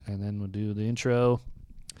And then we'll do the intro.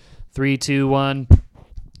 3, 2, 1.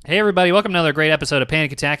 Hey, everybody. Welcome to another great episode of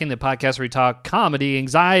Panic Attacking, the podcast where we talk comedy,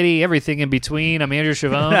 anxiety, everything in between. I'm Andrew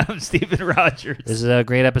Chavone. I'm Stephen Rogers. This is a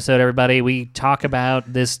great episode, everybody. We talk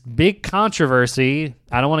about this big controversy.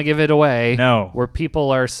 I don't want to give it away. No. Where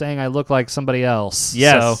people are saying I look like somebody else.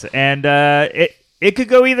 Yes, So, and it could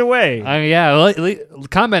go either way.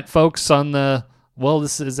 comment, folks, on the... Well,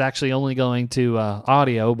 this is actually only going to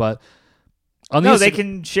audio, but... They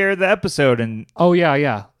can share the episode and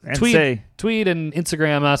and tweet and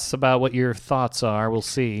Instagram us about what your thoughts are. We'll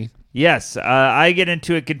see. Yes, I get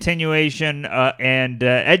into a continuation and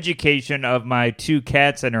education of my two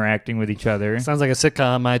cats interacting with each other. Sounds like a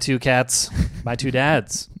sitcom. My two cats, my two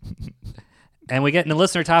dads. And we get into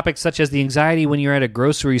listener topics such as the anxiety when you're at a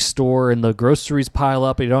grocery store and the groceries pile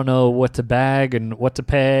up and you don't know what to bag and what to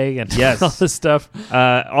pay and all this stuff.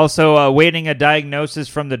 Also, awaiting a diagnosis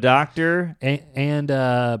from the doctor.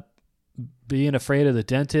 And being afraid of the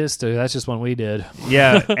dentist. That's just one we did.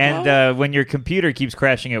 Yeah, and when your computer keeps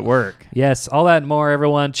crashing at work. Yes, all that and more,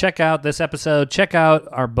 everyone. Check out this episode. Check out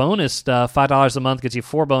our bonus stuff. $5 a month gets you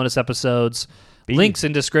 4 bonus episodes. Links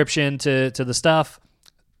in description to the stuff.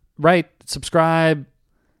 Right, subscribe,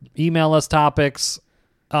 email us topics,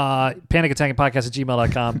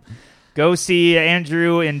 panicattackingpodcast@gmail.com. Go see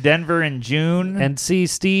Andrew in Denver in June. And see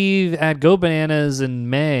Steve at Go Bananas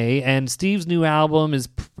in May. And Steve's new album is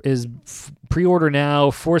pre-order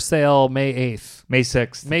now, for sale May 8th. May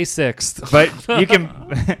 6th. May 6th. But you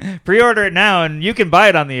can pre-order it now, and you can buy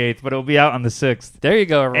it on the 8th, but it will be out on the 6th. There you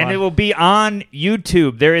go, everyone. And it will be on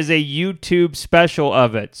YouTube. There is a YouTube special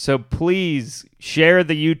of it. So please share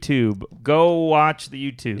the YouTube. Go watch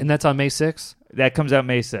the YouTube. And that's on May 6th? That comes out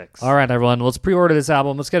May 6th. All right, everyone. Let's pre-order this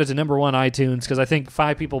album. Let's get it to number 1 iTunes, because I think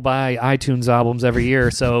 5 people buy iTunes albums every year.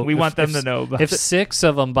 So we want them to know about if 6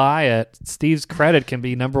 of them buy it, Steve's credit can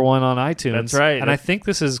be number 1 on iTunes. That's right. And I think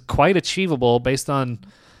this is quite achievable based on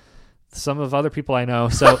some of other people I know.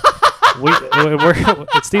 So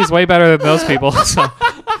Steve's way better than those people. So.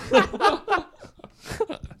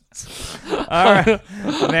 All right.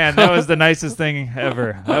 Man, that was the nicest thing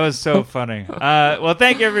ever. That was so funny. Well,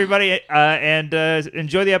 thank you, everybody, and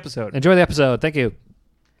enjoy the episode. Enjoy the episode. Thank you.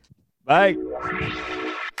 Bye.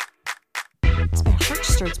 My heart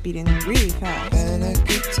starts beating really fast. I'm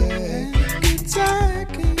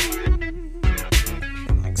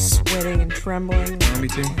like sweating and trembling. Me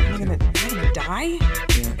too. I'm gonna die?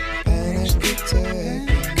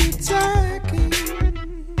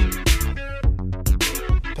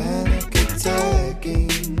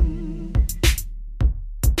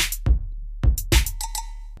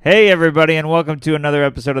 Hey, everybody, and welcome to another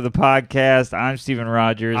episode of the podcast. I'm Stephen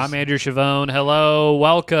Rogers. I'm Andrew Chavone. Hello.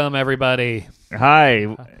 Welcome, everybody.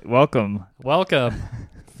 Hi. Welcome. Welcome.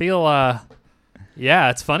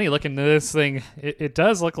 It's funny looking at this thing. It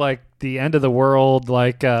does look like the end of the world,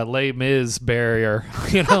 like Les Mis barrier.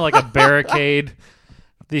 Like a barricade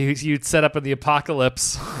you'd set up in the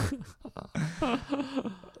apocalypse.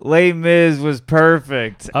 Les Mis was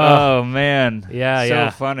perfect. Oh man. Yeah, so yeah.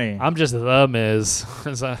 funny. I'm just the Miz.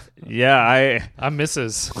 I'm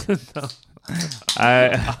Mrs.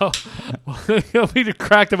 We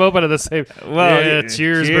cracked them open at the same. Well, yeah,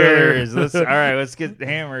 cheers, brother. All right, let's get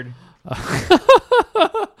hammered.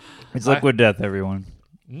 It's liquid death, everyone.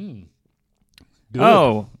 Good.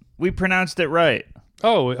 Oh, we pronounced it right.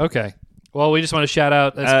 Oh, okay. Well, we just want to shout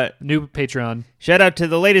out this new Patreon. Shout out to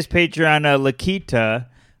the latest Patreon, Lakita,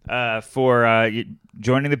 for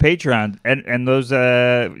joining the Patreon, and those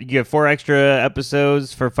you get 4 extra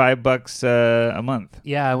episodes for $5 a month.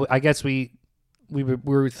 Yeah, I guess we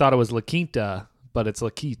thought it was La Quinta, but it's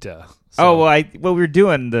Lakita. So. Oh we were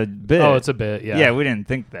doing the bit. Oh, it's a bit. Yeah. Yeah, we didn't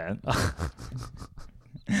think that.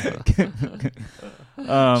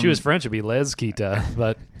 She was French, it'd be Les Quita,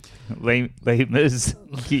 but lame Miz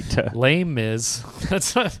Quita. Lame Miz.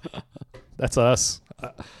 That's us.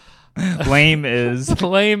 Lame is.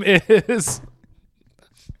 Lame is.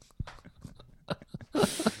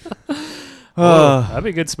 That'd be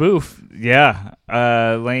a good spoof. Yeah.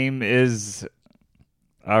 Lame is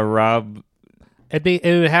a Rob. It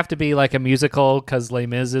would have to be like a musical because Les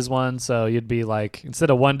Mis is one. So you'd be like, instead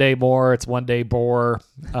of One Day More, it's One Day Bore.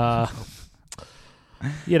 I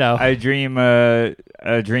dream a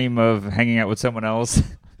dream of hanging out with someone else.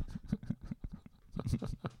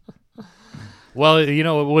 Well, it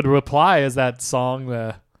would reply as that song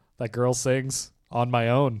that girl sings, On My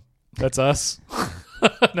Own. That's us.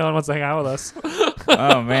 No one wants to hang out with us.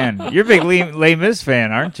 Oh, man. You're a big Les Mis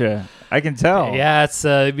fan, aren't you? I can tell. Yeah, it's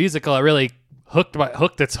a musical. It really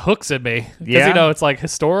that's hooks in me. Because, Yeah? it's like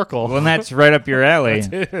historical. Well, that's right up your alley.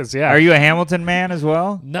 It is, yeah. Are you a Hamilton man as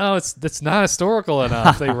well? No, it's not historical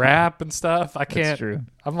enough. They rap and stuff. I can't. That's true.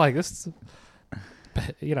 I'm like, this is,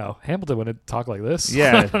 Hamilton wouldn't talk like this.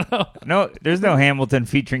 Yeah. I don't know. No, there's no Hamilton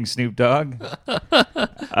featuring Snoop Dogg. There's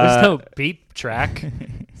no beat track.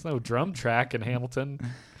 There's no drum track in Hamilton.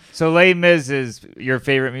 So Les Mis is your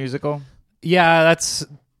favorite musical? Yeah, that's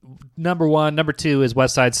number one. Number two is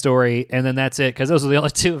West Side Story, and then that's it because those are the only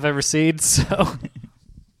two I've ever seen. So,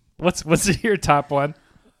 what's your top one?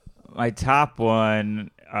 My top one,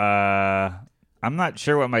 I'm not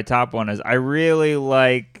sure what my top one is. I really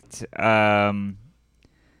liked, damn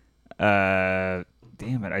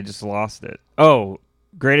it, I just lost it. Oh,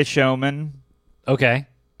 Greatest Showman. Okay,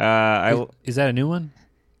 I is that a new one?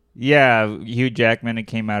 Yeah, Hugh Jackman. It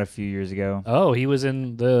came out a few years ago. Oh, he was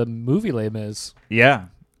in the movie Les Mis. Yeah.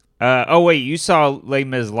 Oh, wait, you saw Les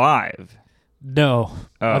Mis live? No,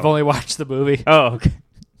 Oh. I've only watched the movie. Oh, okay.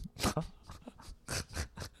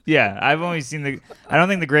 Yeah, I've only seen I don't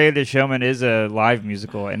think The Greatest Showman is a live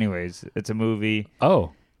musical anyways. It's a movie,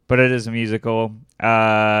 Oh, but it is a musical.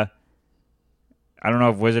 I don't know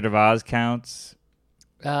if Wizard of Oz counts.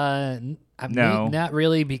 no, No. not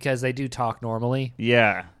really because they do talk normally.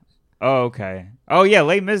 Yeah. Oh, okay. Oh, yeah,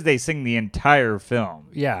 Les Mis, they sing the entire film.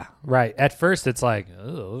 Yeah, right. At first, it's like,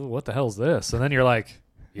 oh, what the hell's this? And then you're like,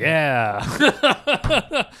 yeah.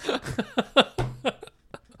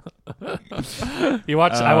 I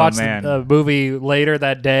watched man. the movie later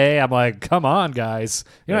that day. I'm like, come on, guys.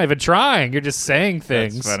 You're not even trying. You're just saying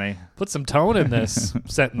things. That's funny. Put some tone in this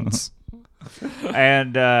sentence.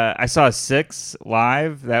 And I saw 6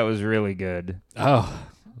 live. That was really good. Oh,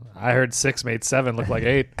 I heard 6 made 7 look like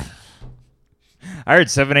 8. I heard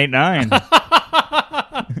 7, 8, 9.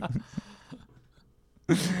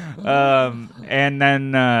 And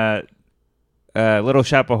then Little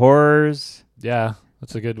Shop of Horrors. Yeah,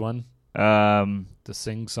 that's a good one. The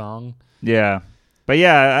Sing song. Yeah. But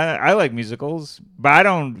yeah, I like musicals, but I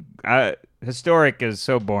don't. Historic is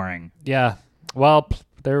so boring. Yeah. Well,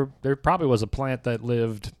 there probably was a plant that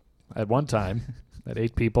lived at one time that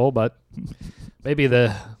ate people, but maybe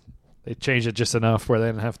they changed it just enough where they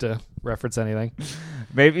didn't have to reference anything.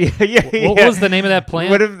 Maybe. Yeah. What was the name of that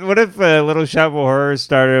plant? What if Little Shop of Horrors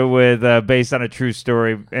started with based on a true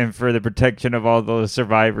story, and for the protection of all the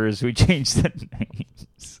survivors, we changed the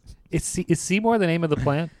names. Is Seymour the name of the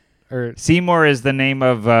plant? Or Seymour is the name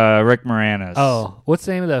of Rick Moranis. oh, what's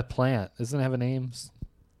the name of the plant? Doesn't it have a name?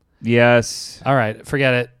 Yes. All right,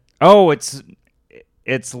 forget it. Oh, it's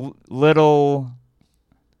Little.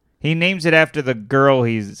 He names it after the girl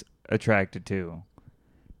he's attracted to.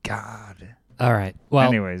 God. All right. Well,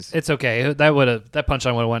 Anyways, it's okay. That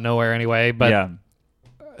punchline would have went nowhere anyway. But yeah.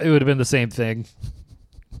 it would have been the same thing.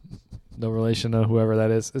 No relation to whoever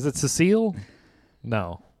that is. Is it Cecile?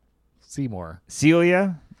 No, Seymour.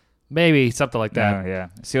 Celia? Maybe something like that. Oh, yeah.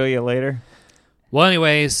 Celia later? Well,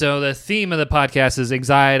 anyway, so the theme of the podcast is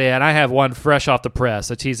anxiety, and I have one fresh off the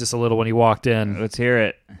press. I teased this a little when you walked in. Let's hear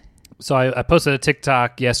it. So I posted a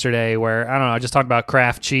TikTok yesterday where, I don't know, I just talked about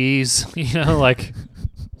Kraft cheese. Like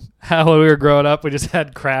how when we were growing up, we just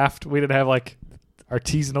had Kraft. We didn't have, like,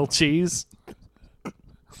 artisanal cheese.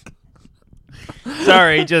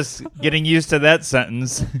 Sorry, just getting used to that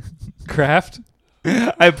sentence. Kraft?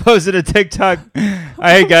 I posted a TikTok.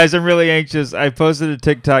 Hey, guys, I'm really anxious. I posted a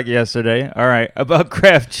TikTok yesterday. All right, about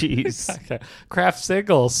Kraft cheese. Okay. Kraft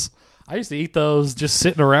singles. I used to eat those just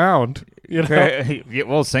sitting around. Yeah,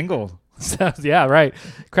 well, single. Yeah, right.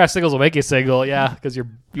 Kraft singles will make you single. Yeah, because You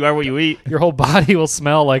are what you eat. your whole body will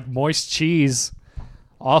smell like moist cheese.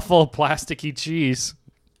 Awful plasticky cheese.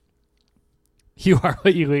 You are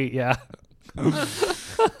what you eat, yeah.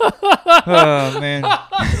 Oh, man.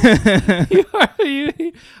 You are what you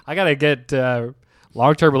eat. I got to get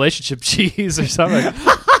long-term relationship cheese or something.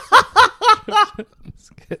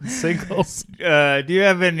 Get singles. Do you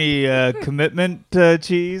have any commitment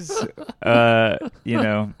cheese?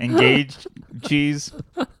 Engaged cheese?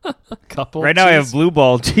 Couple Right now I have cheese. Blue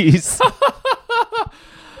Ball cheese.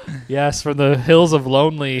 Yes, from the hills of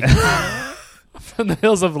lonely. From the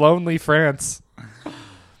hills of lonely France.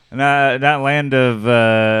 Not Land of...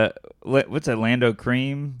 what's that? Land of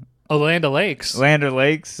Cream? Oh, Land of Lakes. Land of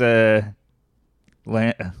Lakes? Land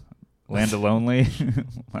of Lonely?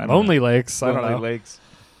 I don't Lonely know. Lakes. I don't Lonely know. Lakes.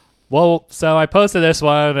 Well, so I posted this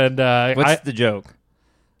one, and What's the joke?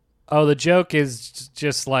 the joke is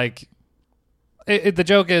just like the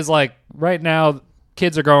joke is like right now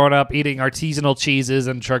kids are growing up eating artisanal cheeses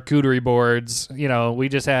and charcuterie boards. We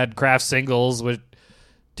just had Kraft singles, which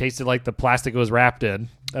tasted like the plastic it was wrapped in.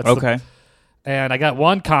 That's Okay. And I got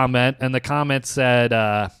one comment, and the comment said,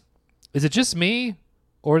 is it just me,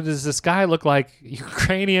 or does this guy look like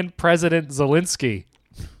Ukrainian President Zelensky?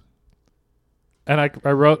 And I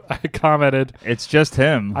commented, It's just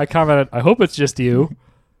him. I hope it's just you.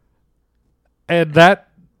 And that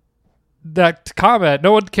comment,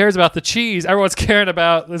 no one cares about the cheese. Everyone's caring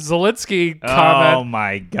about the Zelensky comment. Oh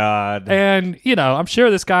my God. And, I'm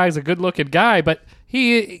sure this guy's a good-looking guy, but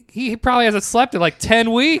he probably hasn't slept in like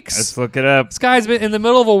 10 weeks. Let's look it up. This guy's been in the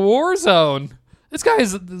middle of a war zone.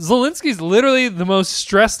 Zelensky's literally the most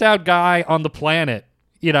stressed out guy on the planet.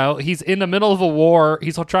 He's in the middle of a war.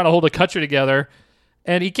 He's trying to hold a country together,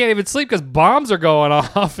 and he can't even sleep because bombs are going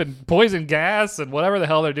off and poison gas and whatever the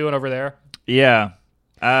hell they're doing over there. Yeah.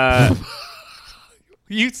 I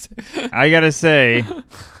gotta say,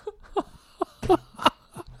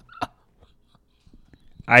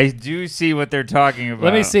 I do see what they're talking about.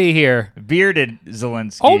 Let me see here. Bearded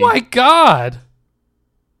Zelensky. Oh my God.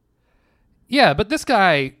 Yeah, but this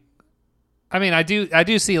guy, I mean, I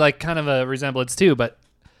do see like kind of a resemblance too, but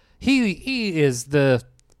he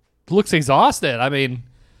looks exhausted. I mean,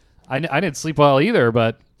 I didn't sleep well either,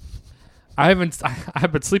 but I've been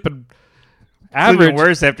sleeping average. Even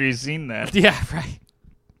worse after you've seen that. Yeah, right.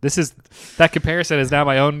 That comparison is now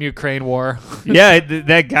my own Ukraine war. Yeah,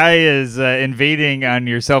 that guy is invading on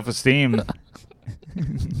your self-esteem.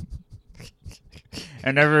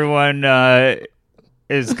 And everyone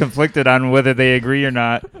is conflicted on whether they agree or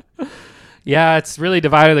not. Yeah, it's really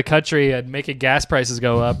divided the country and making gas prices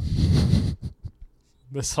go up.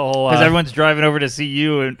 This whole Because everyone's driving over to see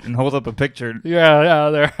you and hold up a picture. Yeah,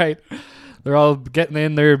 they're right. They're all getting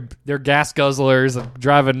in their gas guzzlers and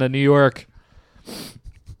driving to New York.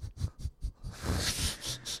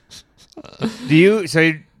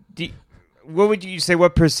 What would you say?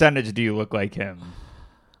 What percentage do you look like him?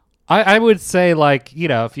 I would say, like,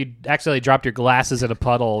 if you accidentally dropped your glasses in a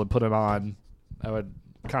puddle and put them on, I would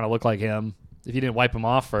kind of look like him. If you didn't wipe them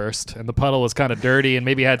off first, and the puddle was kind of dirty and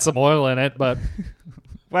maybe had some oil in it, but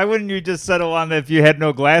why wouldn't you just settle on if you had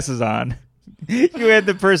no glasses on? You had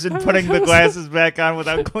the person putting the glasses back on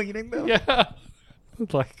without cleaning them. Yeah,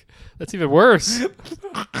 like that's even worse.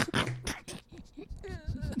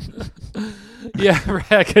 Yeah,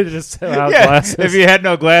 right. I could just set out glasses. If you had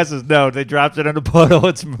no glasses, no, they dropped it in a puddle.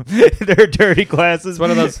 They're dirty glasses. It's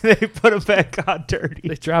one of those. They put them back on dirty.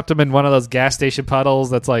 They dropped them in one of those gas station puddles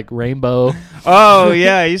that's like rainbow. Oh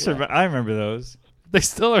yeah, I remember those. They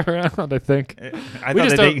still are around, I think. I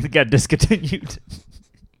thought they got discontinued.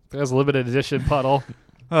 There's a limited edition puddle.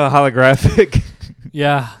 Holographic.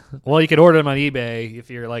 Yeah. Well, you could order them on eBay if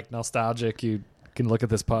you're like nostalgic. You can look at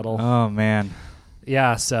this puddle. Oh man.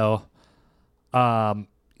 Yeah. So,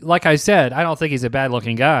 like I said, I don't think he's a bad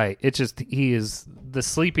looking guy. It's just he is the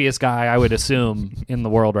sleepiest guy I would assume in the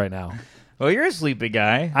world right now. Well, you're a sleepy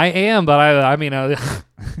guy. I am, but I mean, I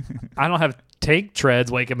don't have tank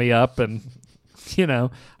treads waking me up, and I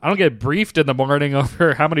don't get briefed in the morning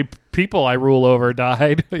over how many people I rule over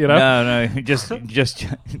died. No, just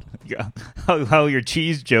how your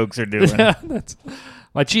cheese jokes are doing. Yeah,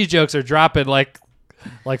 my cheese jokes are dropping like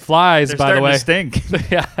flies. They're by the way, to stink.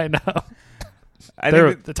 Yeah, I know.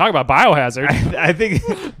 They're talking about biohazard. I think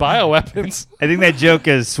bioweapons. I think that joke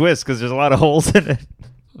is Swiss because there's a lot of holes in it.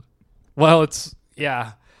 Well, it's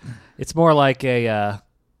more like a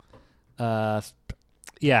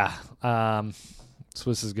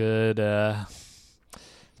Swiss is good.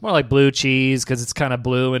 More like blue cheese because it's kind of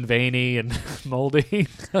blue and veiny and moldy.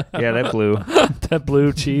 Yeah, that blue. That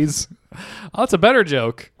blue cheese. Oh, it's a better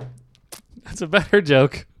joke. That's a better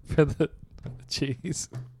joke for the cheese.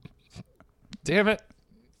 Damn it.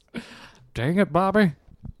 Dang it, Bobby.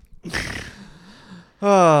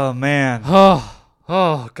 Oh, man.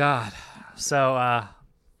 Oh, God. So,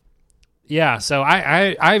 so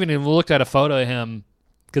I haven't even looked at a photo of him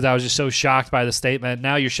because I was just so shocked by the statement.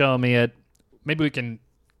 Now you're showing me it. Maybe we can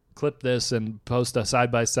clip this and post a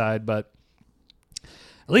side-by-side, but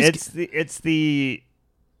at least... you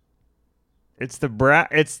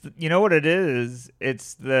know what it is?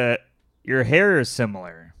 It's your hair is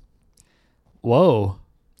similar. Whoa.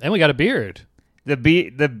 And we got a beard. The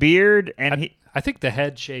beard and I think the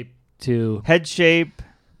head shape too. Head shape.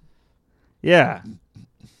 Yeah.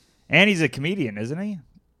 And he's a comedian, isn't he?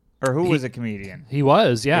 Or who was a comedian? He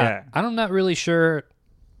was, Yeah. I'm not really sure.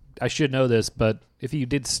 I should know this, but if he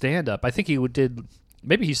did stand-up, I think he did.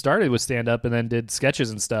 Maybe he started with stand-up and then did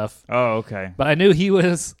sketches and stuff. Oh, okay. But I knew he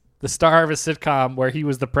was the star of a sitcom where he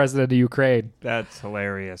was the president of Ukraine. That's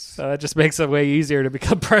hilarious. So that just makes it way easier to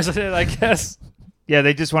become president, I guess. Yeah,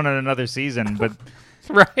 they just wanted another season, but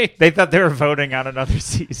Right. They thought they were voting on another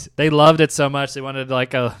season. They loved it so much they wanted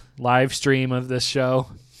like a live stream of this show.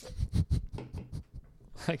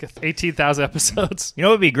 Like 18,000 episodes. You know,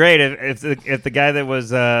 it would be great if the guy that was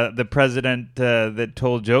the president that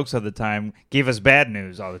told jokes all the time gave us bad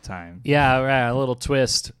news all the time. Yeah, right. A little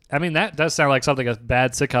twist. I mean, that does sound like something a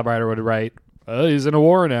bad sitcom writer would write. Oh, he's in a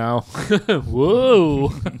war now. Whoa.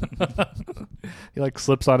 He like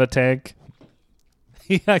slips on a tank.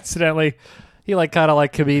 He like kind of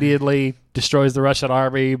like comedianly destroys the Russian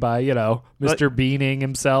army by, Mr. Beaning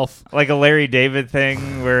himself. Like a Larry David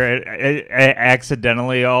thing where it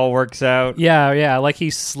accidentally all works out. Yeah. Like he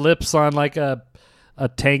slips on like a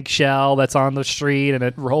tank shell that's on the street and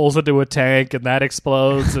it rolls into a tank and that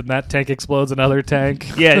explodes and that tank explodes another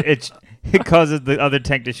tank. Yeah, it causes the other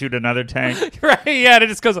tank to shoot another tank. Right, yeah, and it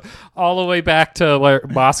just goes all the way back to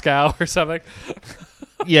Moscow or something.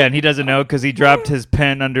 Yeah, and he doesn't know because he dropped his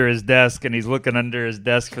pen under his desk and he's looking under his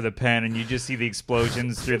desk for the pen and you just see the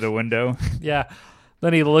explosions through the window. Yeah.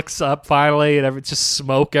 Then he looks up finally and it's just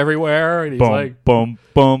smoke everywhere and he's Boom, like, boom,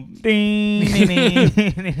 boom. Ding, ding,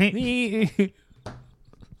 ding.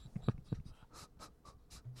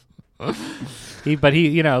 He,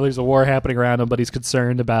 there's a war happening around him, but he's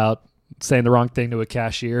concerned about saying the wrong thing to a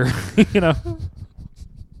cashier,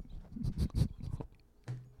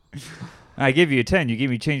 I give you a 10. You give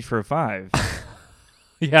me change for a 5.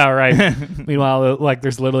 Yeah, right. Meanwhile, like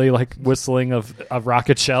there's literally like whistling of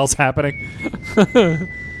rocket shells happening.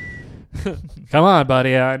 Come on,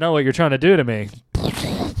 buddy. I know what you're trying to do to me.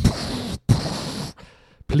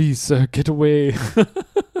 Please, sir, get away.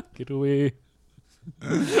 Get away.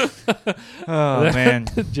 Oh, man.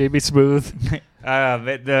 JB Smooth.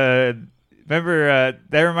 Remember,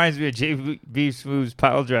 that reminds me of JB Smooth's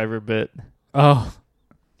pile driver bit. Oh.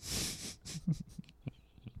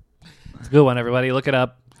 It's a good one, everybody. Look it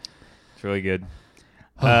up. It's really good.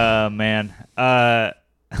 Man.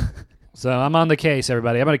 So I'm on the case,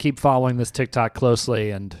 everybody. I'm going to keep following this TikTok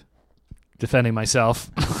closely and defending myself.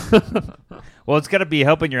 Well, it's got to be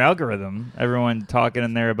helping your algorithm. Everyone talking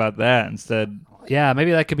in there about that instead. Yeah,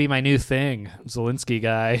 maybe that could be my new thing. Zelensky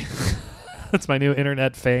guy. That's my new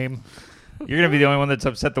internet fame. You're going to be the only one that's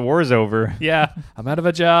upset the war's over. Yeah, I'm out of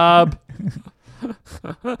a job.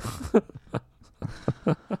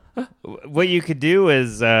 What you could do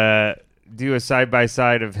is do a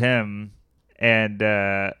side-by-side of him, and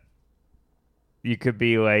you could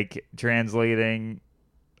be like translating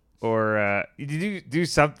or you do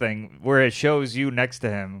something where it shows you next to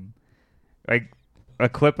him, like a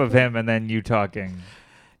clip of him and then you talking.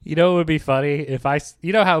 You know what would be funny? If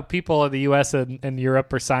how people in the U.S. and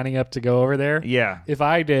Europe are signing up to go over there? Yeah. If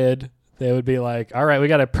I did, they would be like, all right, we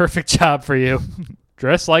got a perfect job for you.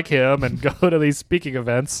 Dress like him and go to these speaking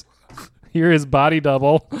events. You're his body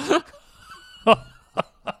double.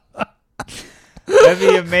 That'd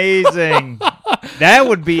be amazing. That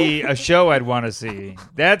would be a show I'd want to see.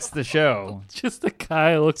 That's the show. Just the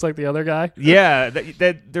guy who looks like the other guy. Yeah,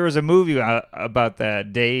 that there was a movie about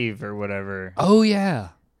that, Dave or whatever. Oh, yeah.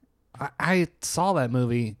 I saw that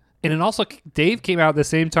movie. And it also, Dave came out at the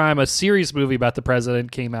same time. A serious movie about the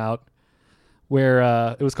president came out where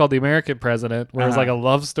it was called The American President, where it was like a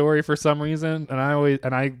love story for some reason. And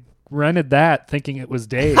I rented that thinking it was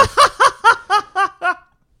Dave.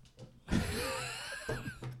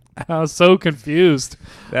 I was so confused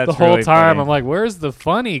the whole really time. funny. I'm like, where's the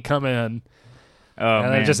funny come in? Oh,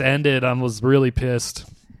 And man. it just ended. I was really pissed.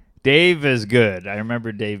 Dave is good. I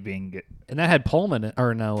remember Dave being good. And that had Pullman,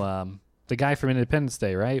 or no, the guy from Independence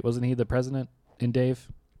Day, right? Wasn't he the president in Dave?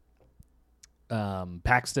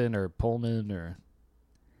 Paxton or Pullman or...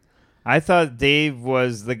 I thought Dave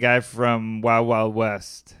was the guy from Wild Wild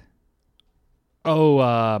West. Oh,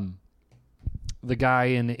 the guy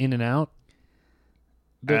in and Out?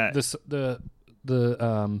 The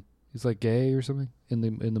he's like gay or something in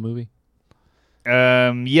the movie?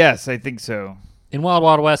 Yes, I think so. In Wild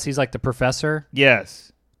Wild West, he's like the professor?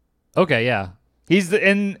 Yes. Okay, yeah. He's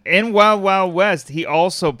in Wild Wild West, he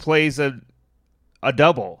also plays a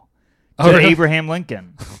double to Oh, really? Abraham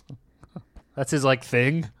Lincoln. That's his like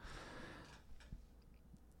thing?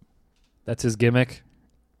 That's his gimmick?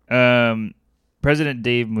 President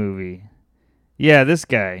Dave movie. Yeah, this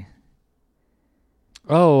guy.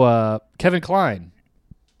 Oh, Kevin Kline.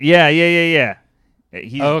 Yeah.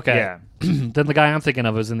 He's, Oh, okay. Yeah. Then the guy I'm thinking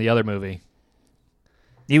of is in the other movie.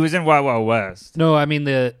 He was in Wild Wild West. No, I mean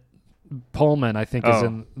the Pullman, I think, is Oh.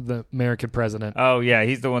 in The American President. Oh, yeah,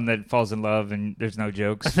 he's the one that falls in love and there's no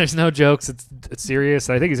jokes. There's no jokes. It's serious.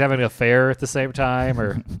 I think he's having an affair at the same time,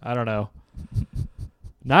 or I don't know.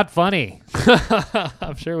 Not funny.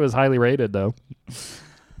 I'm sure it was highly rated, though.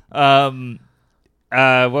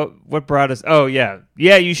 What brought us? Oh yeah.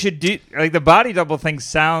 You should do like the body double thing.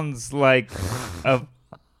 Sounds like a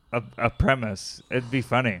premise. It'd be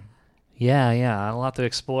funny. Yeah. I'll have to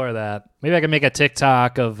explore that. Maybe I can make a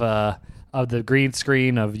TikTok of the green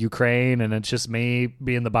screen of Ukraine, and it's just me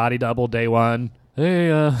being the body double day one.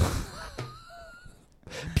 Hey,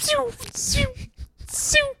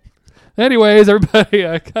 anyways, everybody,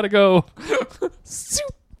 I gotta go.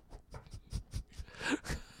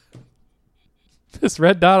 This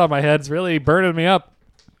red dot on my head's really burning me up.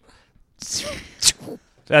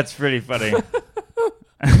 That's pretty funny.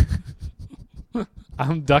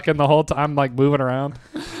 I'm ducking the whole time. I'm like moving around.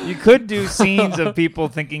 You could do scenes of people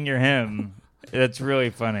thinking you're him. That's really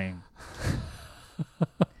funny.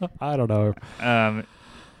 I don't know.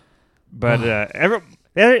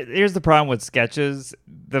 Here's the problem with sketches.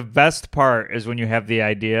 The best part is when you have the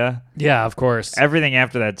idea. Yeah, of course. Everything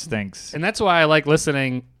after that stinks. And that's why I like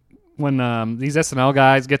listening when these SNL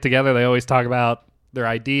guys get together. They always talk about their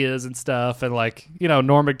ideas and stuff, and like, you know,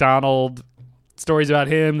 Norm Macdonald, stories about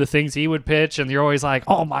him, the things he would pitch, and you're always like,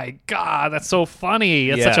 oh my god, that's so funny.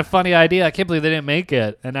 It's such a funny idea. I can't believe they didn't make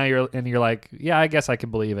it. And now you're like, yeah, I guess I can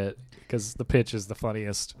believe it, because the pitch is the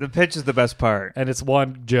funniest. The pitch is the best part. And it's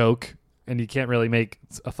one joke, and you can't really make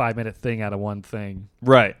a 5-minute thing out of one thing.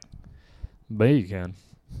 Right. But you can.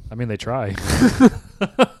 I mean, they try.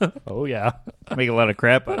 Oh, yeah. Make a lot of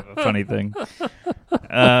crap out of a funny thing.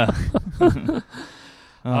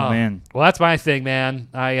 Man. Well, that's my thing, man.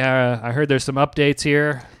 I heard there's some updates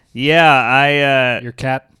here. Yeah, Your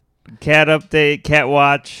cat update, cat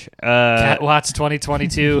watch. Cat Watch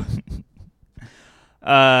 2022.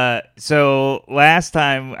 So last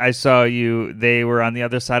time I saw you, they were on the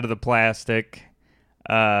other side of the plastic,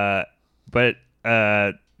 but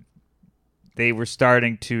they were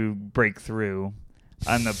starting to break through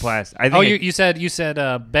on the plastic. I think you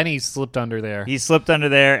said Benny slipped under there. he slipped under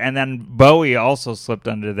there, and then Bowie also slipped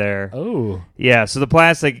under there. Oh. Yeah, so the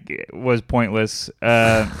plastic was pointless.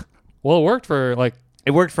 Well, it worked for like...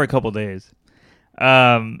 It worked for a couple days.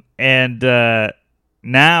 And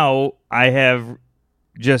now I have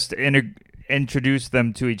just introduced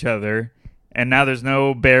them to each other, and now there's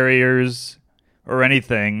no barriers or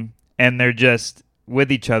anything, and they're just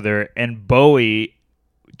with each other, and Bowie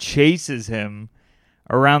chases him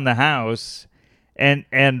around the house and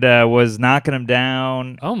was knocking him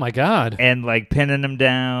down. Oh my god. And like pinning him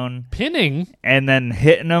down. Pinning? And then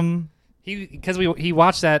hitting him. Because he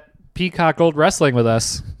watched that Peacock Gold Wrestling with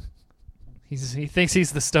us. He thinks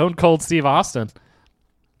he's the Stone Cold Steve Austin.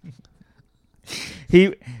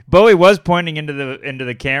 Bowie was pointing into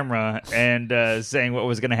the camera and saying what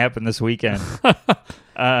was going to happen this weekend.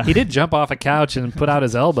 He did jump off a couch and put out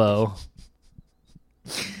his elbow.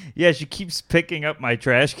 Yeah, she keeps picking up my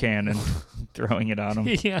trash can and throwing it on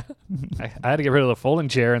him. Yeah, I had to get rid of the folding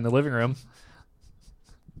chair in the living room.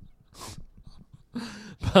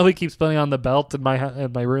 Bowie keeps putting on the belt in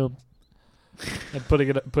my room and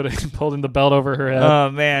holding the belt over her head.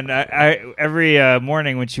 Oh man, I every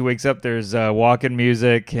morning when she wakes up, there's walking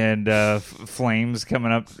music and flames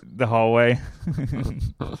coming up the hallway.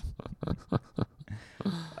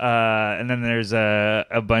 And then there's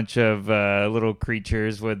a bunch of little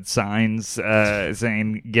creatures with signs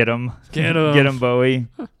saying "Get 'em, get 'em, get 'em, Bowie."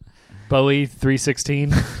 Bowie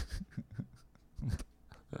 316.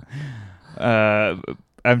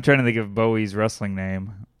 I'm trying to think of Bowie's wrestling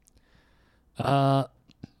name.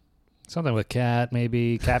 Something with cat,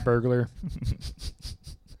 maybe Cat Burglar.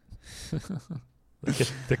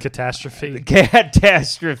 The catastrophe. The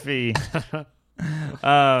catastrophe.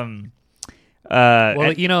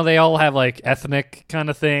 Well, you know, they all have like ethnic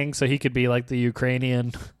kind of thing, so he could be like the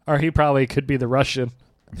Ukrainian, or he probably could be the Russian,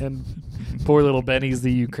 and poor little Benny's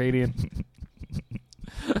the Ukrainian.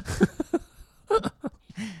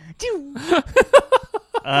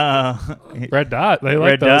 Red dot. They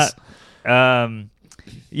like Red those. Dot.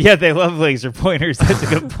 Yeah, they love laser pointers. That's a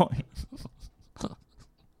good point.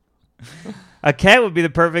 A cat would be the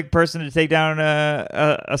perfect person to take down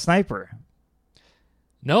a sniper.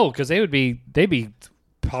 No, because they'd be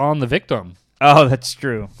pawing the victim. Oh, that's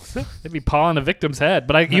true. They'd be pawing the victim's head.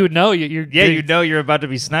 But you would know you'd know you're about to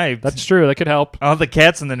be sniped. That's true. That could help. All the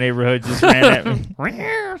cats in the neighborhood just ran at me.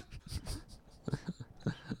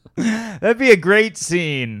 That'd be a great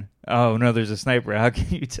scene. Oh no, there's a sniper. How can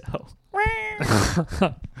you tell?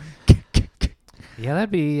 Yeah,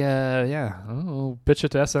 that'd be yeah. Oh, pitch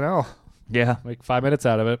it to SNL. Yeah, Make 5 minutes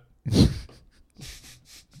out of it.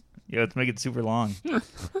 Yeah, let's make it super long.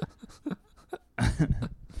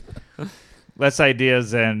 Less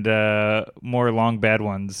ideas and more long bad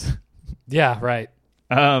ones. Yeah, right.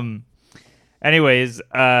 Anyways,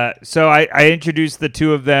 so I introduced the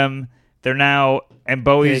two of them. They're now and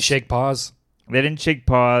Bowie. They shake paws. They didn't shake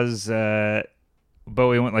paws.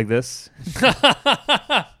 Bowie went like this.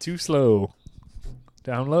 Too slow.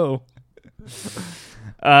 Down low.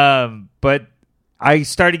 But I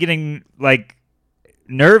started getting like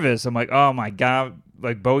nervous. I'm like, oh my god,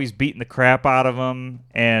 like Bowie's beating the crap out of him,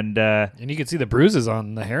 and you can see the bruises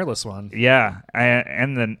on the hairless one. yeah,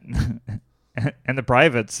 and the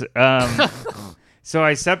privates. So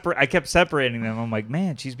I kept separating them. I'm like,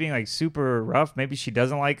 man, she's being like super rough. Maybe she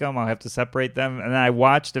doesn't like them. I'll have to separate them. And then I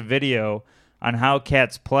watched a video on how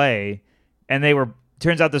cats play, and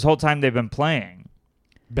turns out this whole time they've been playing.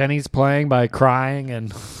 Benny's playing by crying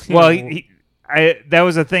and Well, that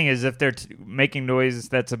was the thing, is if they're making noise,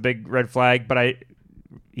 that's a big red flag. But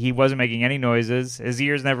he wasn't making any noises. His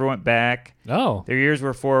ears never went back. oh, Their ears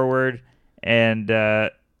were forward, and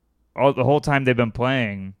the whole time they've been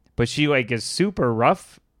playing. But she like is super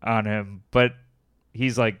rough on him. But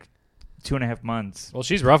he's like 2.5 months. well,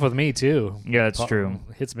 she's rough with me too. Yeah, that's true.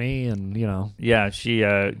 Hits me and Yeah, she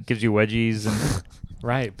gives you wedgies, and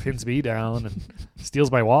right, pins me down and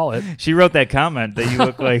steals my wallet. she wrote that comment that you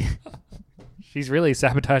look like, She's really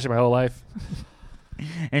sabotaging my whole life.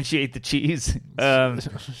 and she ate the cheese.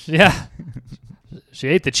 Yeah, she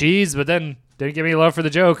ate the cheese, but then didn't give me love for the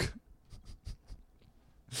joke.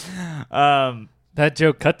 That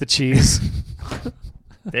joke cut the cheese.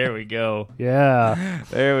 There we go. Yeah.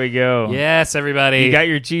 There we go. Yes, everybody. You got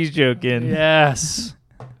your cheese joke in. Yes.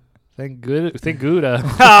 Thank Gouda.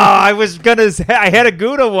 Oh, I was gonna say I had a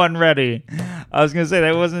Gouda one ready. I was gonna say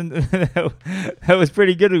that wasn't that was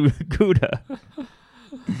pretty good, Gouda.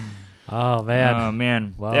 Oh man. Oh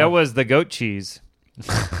man, Wow. that was the goat cheese.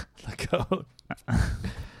 The goat.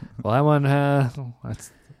 Well, that one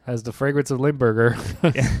has the fragrance of Limburger.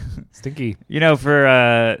 Stinky. You know,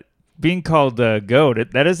 for being called goat,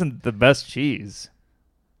 that isn't the best cheese.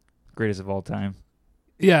 Greatest of all time.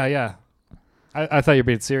 Yeah. I thought you were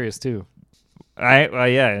being serious too.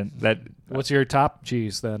 Yeah, that. What's your top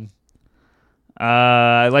cheese then?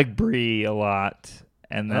 I like brie a lot,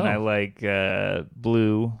 and then Oh. I like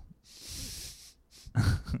blue.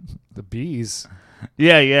 The bees.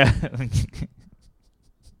 Yeah.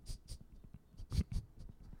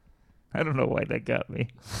 I don't know why that got me.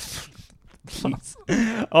 Jeez.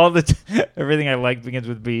 Everything I like begins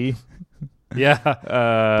with B. Yeah.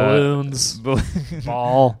 Balloons.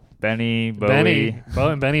 Ball. Benny, Bowie,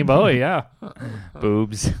 Benny Bowie, yeah.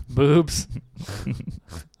 boobs. Boobs.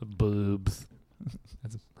 Boobs.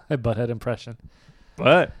 That's my butthead impression.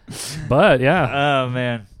 But yeah. oh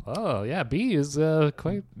man, Oh yeah, bee is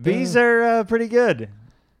quite bees are pretty good.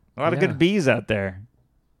 A lot of Yeah. good bees out there.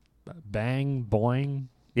 bang, boing,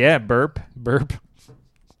 Yeah, burp, burp,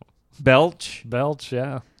 belch. belch,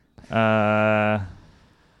 yeah.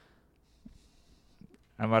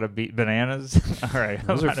 I'm out of bananas. All right,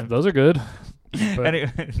 Those are good. But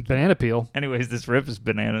banana peel. Anyways, this rip is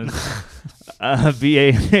bananas.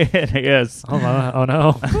 B-A-N-A-S. Oh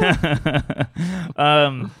no.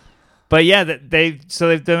 But yeah,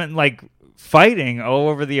 they've done like fighting all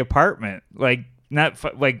over the apartment, like not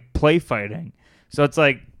like play fighting. So it's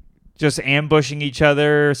like just ambushing each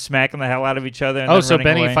other, smacking the hell out of each other. And then So running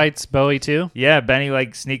Benny away. fights Bowie too? Yeah, Benny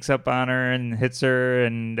like sneaks up on her and hits her,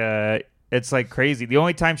 and it's like crazy. The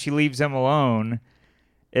only time she leaves him alone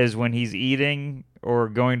is when he's eating or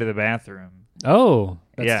going to the bathroom. Oh,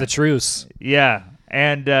 that's Yeah. the truce. Yeah,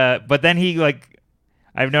 and but then he like,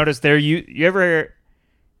 I've noticed there. You ever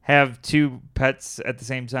have two pets at the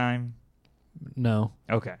same time? No.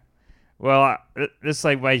 Okay, well, this is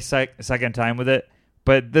like my second time with it,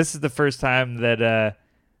 but this is the first time that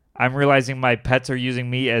I'm realizing my pets are using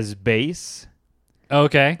me as base.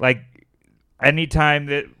 Okay. Like anytime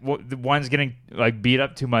that the one's getting like beat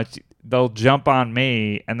up too much, they'll jump on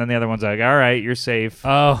me, and then the other one's like, "All right, you're safe."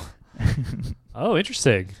 Oh. Oh,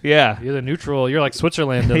 interesting. Yeah, You're the neutral. You're like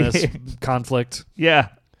Switzerland in this conflict. yeah.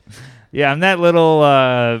 I'm that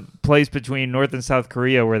little place between North and South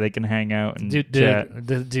Korea where they can hang out and chat.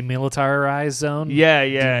 The demilitarized zone? Yeah.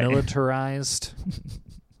 Demilitarized.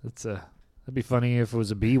 That'd be funny if it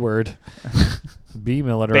was a B word. B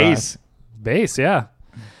militarized. Base. Base, yeah.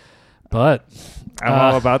 But I'm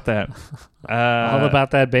all about that. all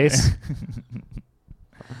about that base.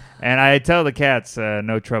 And I tell the cats,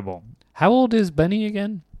 no trouble. How old is Benny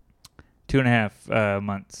again? 2.5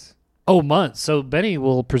 months. Oh, months. So Benny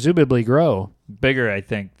will presumably grow. Bigger, I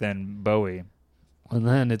think, than Bowie. And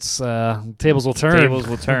then it's tables will turn. Tables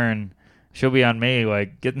will turn. She'll be on me,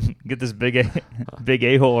 like, get this big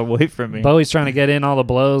a-hole away from me. Bowie's trying to get in all the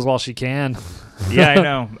blows while she can. Yeah, I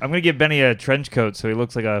know. I'm going to give Benny a trench coat so he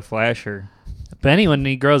looks like a flasher. Benny, when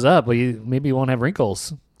he grows up, maybe he won't have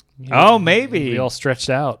wrinkles. Oh, maybe. Be all stretched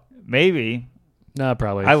out. Maybe. No,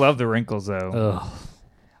 probably. I love the wrinkles, though. Ugh.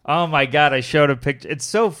 Oh, my God. I showed a picture. It's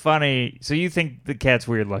so funny. So you think the cat's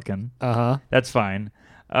weird looking. Uh-huh. That's fine.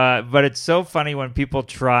 But it's so funny when people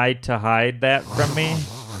try to hide that from me.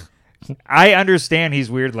 I understand he's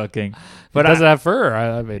weird looking. But Doesn't have fur.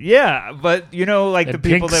 I mean, yeah, but you know, like and the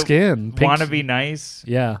people pink that skin. want to be nice.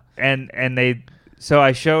 Yeah. And they, so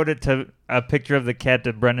I showed it to a picture of the cat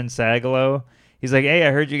to Brendan Sagalow. He's like, "Hey,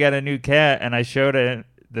 I heard you got a new cat," and I showed it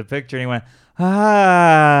the picture, and he went,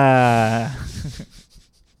 "Ah."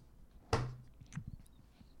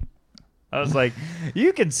 I was like,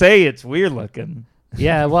 "You can say it's weird looking."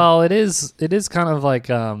 Yeah, well, it is kind of like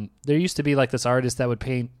there used to be like this artist that would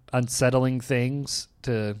paint unsettling things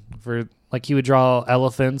for like he would draw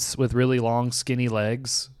elephants with really long skinny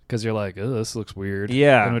legs because you're like, oh, this looks weird.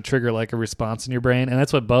 Yeah. And it would trigger like a response in your brain, and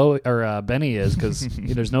that's what Benny is because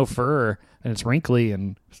there's no fur and it's wrinkly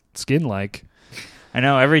and skin like. I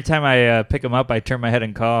know. Every time I pick him up, I turn my head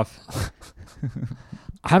and cough.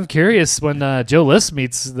 I'm curious when Joe List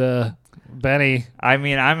meets the Benny. I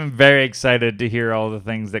mean, I'm very excited to hear all the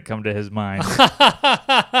things that come to his mind.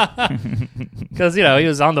 Because, he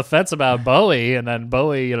was on the fence about Bowie, and then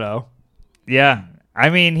Bowie, Yeah. I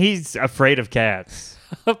mean, he's afraid of cats.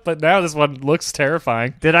 But now this one looks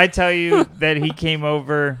terrifying. Did I tell you that he came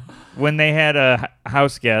over when they had a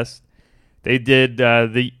house guest? They did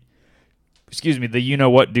the You Know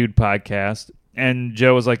What Dude podcast. And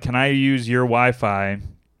Joe was like, "Can I use your Wi-Fi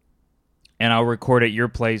and I'll record at your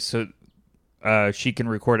place so she can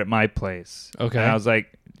record at my place?" Okay. And I was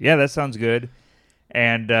like, "Yeah, that sounds good."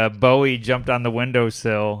 And Bowie jumped on the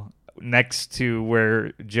windowsill next to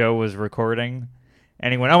where Joe was recording.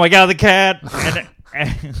 And he went, "Oh, my God, the cat!"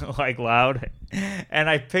 and like loud. And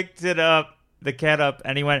I picked the cat up,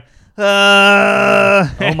 and he went,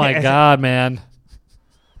 "Ah!" Oh, my God, man.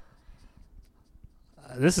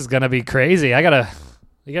 This is going to be crazy. You got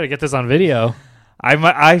to get this on video.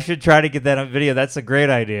 I should try to get that on video. That's a great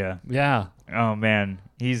idea. Yeah. Oh, man.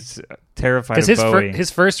 He's terrified Because of Bowie.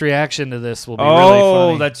 his first reaction to this will be really funny.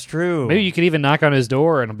 Oh, that's true. Maybe you could even knock on his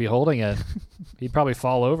door and be holding it. He'd probably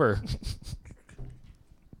fall over.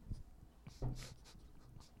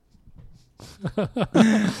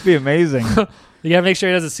 be amazing. You got to make sure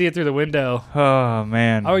he doesn't see it through the window. Oh,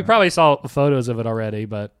 man. Oh, he probably saw photos of it already,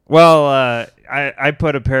 but... Well, I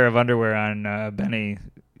put a pair of underwear on Benny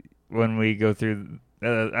when we go through...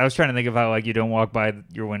 I was trying to think of how, like, you don't walk by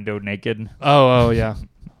your window naked. Oh, yeah.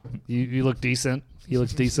 You look decent. He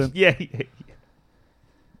looks decent. Yeah.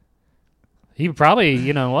 He would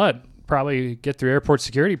probably, probably get through airport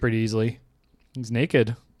security pretty easily. He's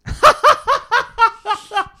naked.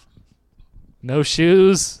 No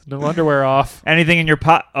shoes, no underwear off. Anything in your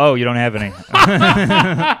pot? Oh, you don't have any.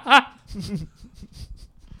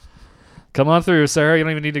 Come on through, sir. You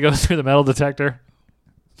don't even need to go through the metal detector.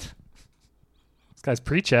 This guy's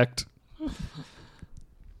pre-checked.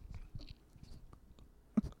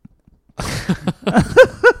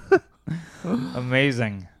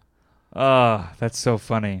 Amazing. Oh, that's so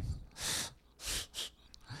funny.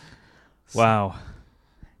 Wow.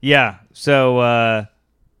 Yeah. So,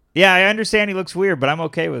 yeah, I understand he looks weird, but I'm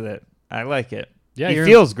okay with it. I like it. Yeah, he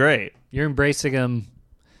feels great. You're embracing him.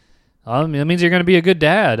 That means you're going to be a good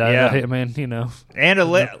dad. Yeah. I mean, And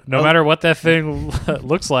no matter what that thing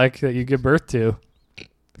looks like that you give birth to,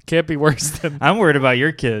 it can't be worse than. I'm worried about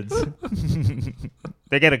your kids.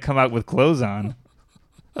 They got to come out with clothes on.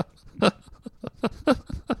 They're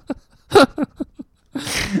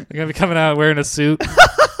going to be coming out wearing a suit.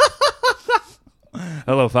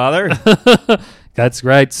 Hello, Father. That's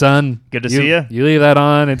right, son. Good to see you. You leave that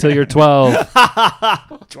on until you're 12.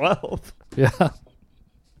 12. Yeah.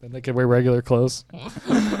 Then they can wear regular clothes.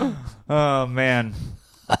 Oh, man.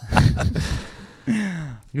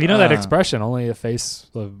 You know that expression, only a face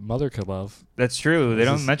the mother could love. That's true. They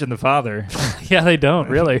don't mention the father. Yeah, they don't,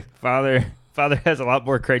 really. Father has a lot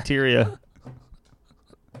more criteria.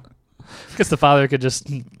 Because the father could just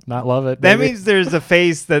not love it. That maybe. means there's a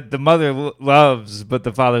face that the mother loves, but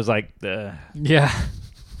the father's like, ugh. Yeah.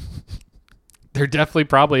 There definitely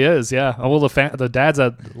probably is, yeah. Oh, well, the dads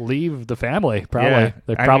that leave the family, probably. Yeah,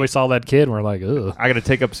 They probably saw that kid and were like, ugh. I got to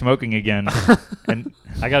take up smoking again. And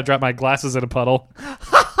I got to drop my glasses in a puddle.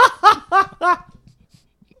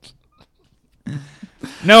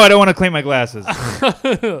 no, I don't want to clean my glasses.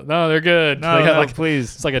 No, they're good. No, They got no,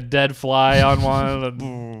 please. It's like a dead fly on one.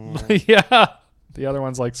 And yeah. The other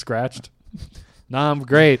one's like scratched. No, I'm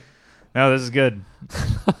great. No, this is good.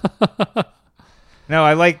 No,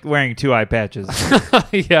 I like wearing 2 eye patches.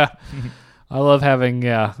 Yeah. I love having,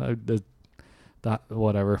 a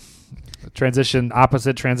Whatever.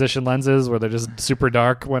 Opposite transition lenses where they're just super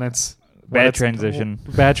dark when it's Bad transition.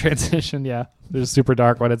 Bad transition, yeah. They're just super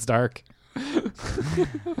dark when it's dark.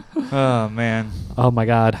 Oh, man. Oh my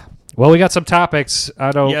God. Well, we got some topics.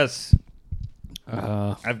 I don't. Yes.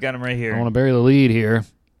 I've got them right I here. want to bury the lead here.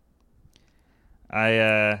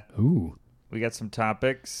 We got some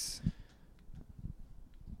topics.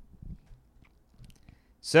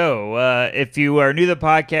 So, if you are new to the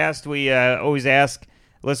podcast, we always ask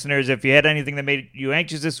listeners if you had anything that made you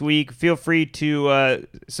anxious this week. Feel free to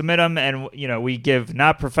submit them, and we give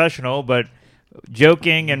not professional but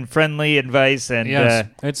joking and friendly advice. And yes,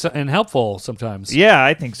 it's and helpful sometimes. yeah,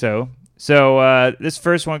 I think so. So this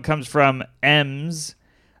first one comes from M's,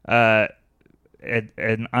 and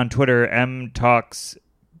on Twitter, M Talks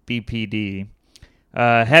BPD.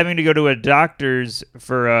 Having to go to a doctor's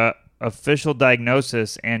for a official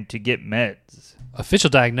diagnosis and to get meds. Official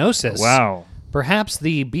diagnosis. Wow. Perhaps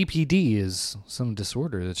the BPD is some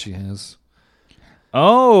disorder that she has.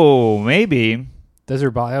 Oh, maybe. Does her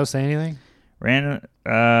bio say anything?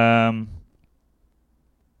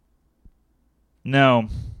 No,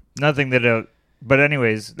 nothing that. But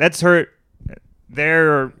anyways, that's her.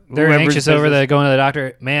 They're anxious over going to the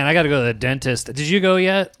doctor. Man, I got to go to the dentist. Did you go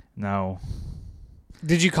yet? No.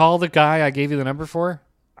 Did you call the guy I gave you the number for?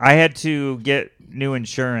 I had to get new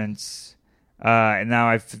insurance, and now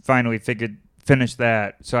I finally finished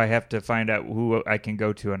that. So I have to find out who I can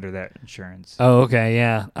go to under that insurance. Oh, okay,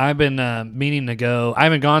 yeah. I've been meaning to go. I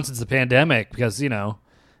haven't gone since the pandemic because, I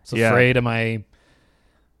was afraid of my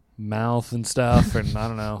mouth and stuff, and I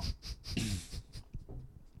don't know.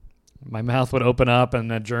 My mouth would open up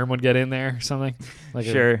and a germ would get in there or something. Like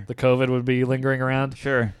Sure. The COVID would be lingering around.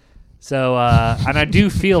 Sure. So, and I do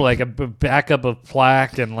feel like a backup of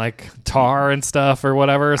plaque and like tar and stuff or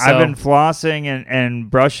whatever. So I've been flossing and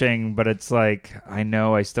brushing, but it's like, I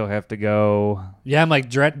know I still have to go. yeah, I'm like,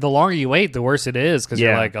 the longer you wait, the worse it is because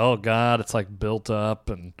you're Yeah. like, oh God, it's like built up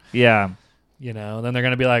and, Yeah. then they're going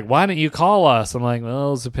to be like, why didn't you call us? I'm like,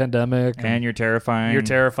 well, it's a pandemic. And you're terrifying. You're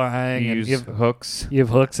terrifying. You And use hooks. you have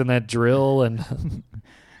hooks in that drill and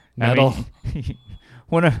metal. I mean,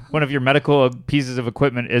 one of your medical pieces of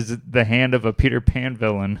equipment is the hand of a Peter Pan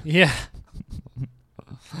villain. Yeah.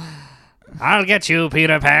 I'll get you,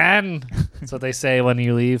 Peter Pan. That's what they say when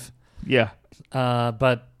you leave. Yeah.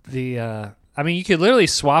 But you could literally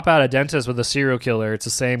swap out a dentist with a serial killer. It's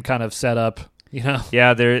the same kind of setup,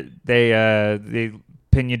 Yeah, they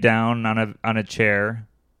pin you down on a chair,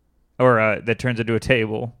 or that turns into a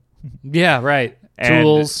table. Yeah, right. And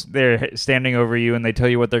Tools. they're standing over you, and they tell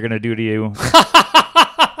you what they're going to do to you.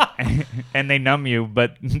 And they numb you,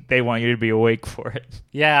 but they want you to be awake for it.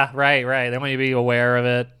 Yeah, right. They want you to be aware of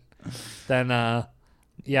it. Then,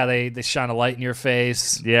 they shine a light in your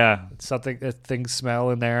face. Yeah. Things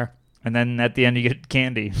smell in there. And then at the end, you get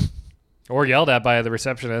candy. Or yelled at by the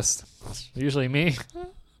receptionist. Usually me.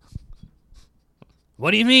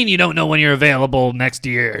 What do you mean you don't know when you're available next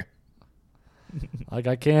year? Like,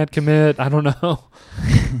 I can't commit. I don't know.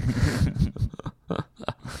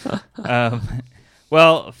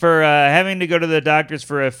 Well, for having to go to the doctors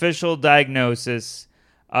for official diagnosis,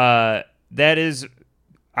 that is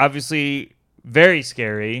obviously very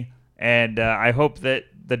scary, and I hope that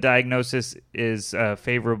the diagnosis is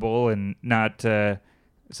favorable and not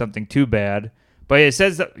something too bad. But it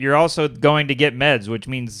says that you're also going to get meds, which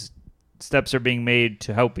means steps are being made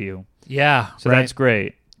to help you. Yeah, So that's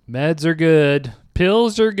great. Meds are good.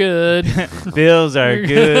 Pills are good. Pills are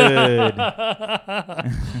good.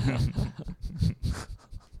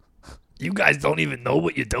 You guys don't even know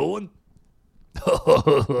what you're doing.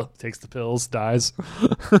 Takes the pills, dies.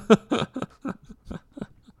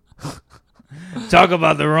 Talk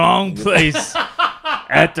about the wrong place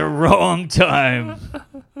at the wrong time.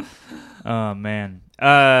 Oh, man.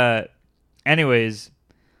 Anyways.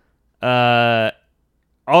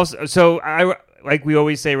 Also, so like we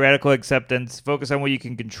always say, radical acceptance, focus on what you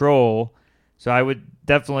can control. So I would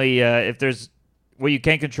definitely, if there's what you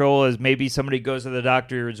can control is maybe somebody goes to the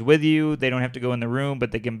doctors with you. They don't have to go in the room,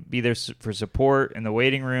 but they can be there for support in the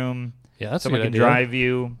waiting room. Yeah, that's someone a good can idea. drive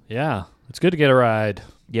you. Yeah, it's good to get a ride.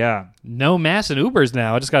 Yeah. No mass and Ubers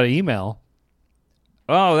now. I just got an email.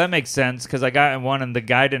 Oh, that makes sense because I got one and the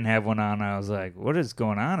guy didn't have one on. I was like, what is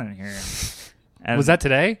going on in here? And Was that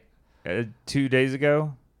today? 2 days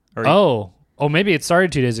ago? Or Oh, maybe it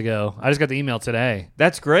started 2 days ago. I just got the email today.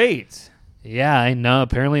 That's great. Yeah, I know.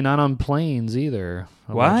 Apparently not on planes either.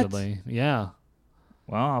 What? Allegedly. Yeah.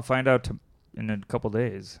 Well, I'll find out in a couple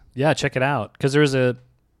days. Yeah, check it out. Because there's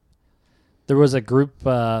There was a group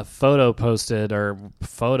photo posted or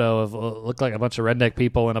photo of looked like a bunch of redneck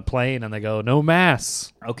people in a plane, and they go, "No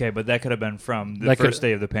masks." Okay, but that could have been from the That could- first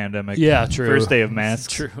day of the pandemic. Yeah, true. First day of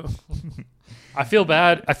masks. True. I feel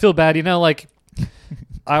bad. You know, like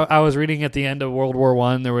I was reading at the end of World War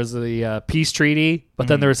One, there was the peace treaty, but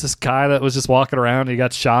then there was this guy that was just walking around and he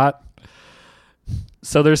got shot.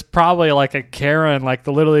 So there's probably like a Karen, like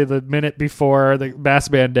literally the minute before the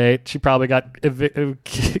mask mandate, she probably got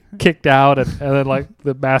kicked out, and then like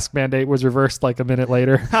the mask mandate was reversed like a minute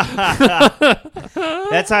later.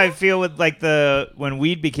 That's how I feel with like when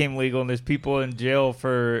weed became legal and there's people in jail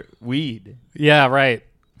for weed. Yeah, right.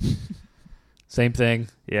 Same thing.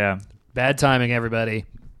 Yeah. Bad timing, everybody.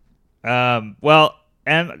 Well,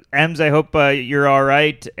 Ems, I hope you're all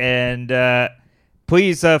right, and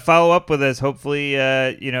please follow up with us. Hopefully,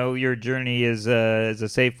 your journey is a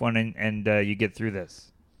safe one, and you get through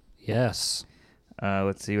this. Yes.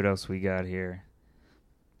 Let's see what else we got here.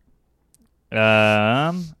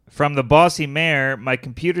 From the bossy mayor, my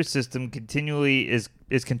computer system is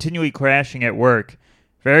continually crashing at work.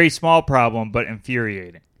 Very small problem, but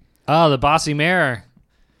infuriating. Oh, the bossy mayor.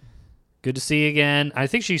 Good to see you again. I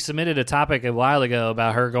think she submitted a topic a while ago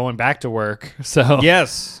about her going back to work. So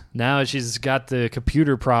Yes. now she's got the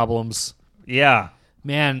computer problems. Yeah.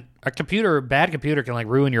 Man, bad computer can like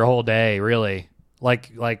ruin your whole day, really.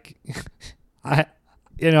 Like I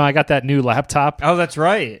got that new laptop, Oh, that's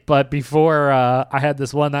right. but before I had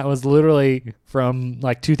this one that was literally from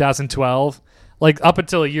like 2012, like up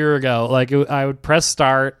until a year ago. Like I would press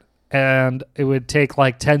start and it would take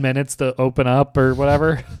like 10 minutes to open up or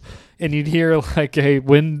whatever. And you'd hear like a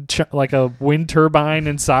wind turbine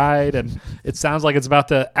inside, and it sounds like it's about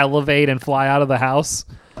to elevate and fly out of the house.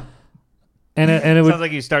 And it would Sounds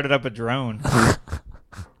like you started up a drone.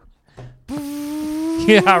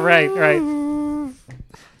 yeah, right.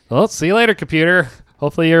 Well, see you later, computer.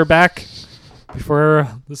 Hopefully you're back before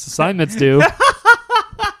this assignment's due.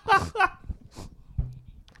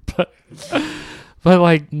 But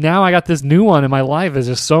like now I got this new one, and my life is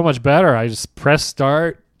just so much better. I just press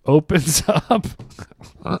start. Opens up.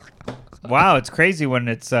 Wow, it's crazy when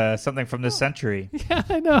it's something from this century. Yeah,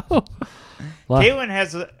 I know. Caitlin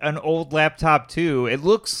has an old laptop too. It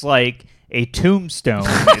looks like a tombstone.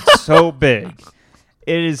 It's so big.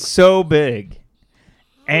 It is so big.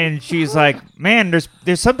 And she's like, "Man,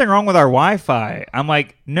 there's something wrong with our Wi-Fi." I'm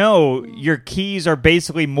like, "No, your keys are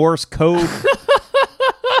basically Morse code."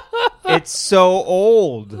 It's so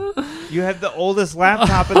old. You have the oldest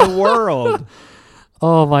laptop in the world.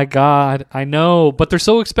 Oh my God, I know, but they're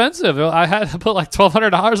so expensive. I had to put like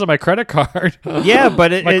 $1,200 on my credit card. Yeah,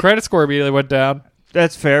 but my credit score immediately went down.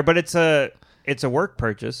 That's fair, but it's a work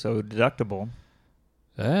purchase, so deductible.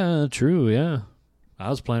 True. Yeah, I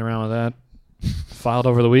was playing around with that. Filed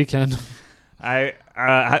over the weekend.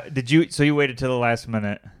 Did you? So you waited till the last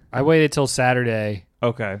minute? I waited till Saturday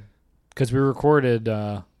Okay. because we recorded.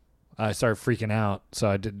 I started freaking out, so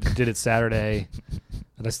I did it Saturday.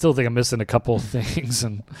 And I still think I'm missing a couple of things,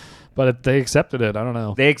 but they accepted it. I don't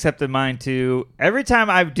know. They accepted mine too. Every time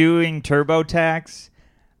I'm doing TurboTax,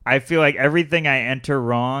 I feel like everything I enter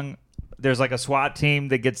wrong, there's like a SWAT team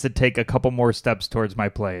that gets to take a couple more steps towards my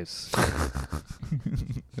place.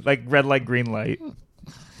 Like red light, green light.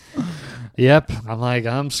 Yep.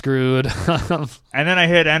 I'm screwed. And then I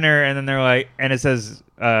hit enter, and then they're like, and it says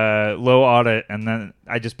low audit, and then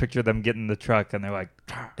I just picture them getting the truck, and they're like,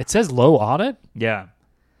 It says low audit? yeah.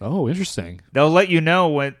 Oh, interesting. They'll let you know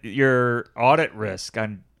what your audit risk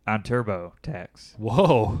on TurboTax.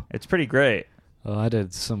 Whoa. It's pretty great. Oh, I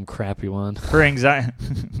did some crappy one. For anxiety,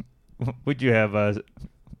 would you have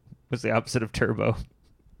what's the opposite of turbo?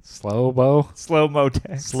 Slow-mo? Slow-mo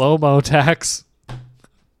tax. Slow-mo tax.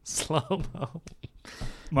 Slow-mo.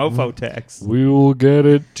 Mofo tax. We'll get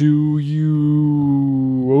it to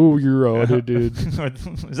you. Oh, you're audited.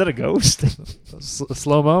 Is that a ghost?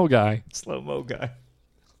 Slow-mo guy. Slow-mo guy.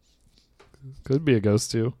 Could be a ghost,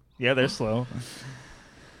 too. Yeah, they're slow.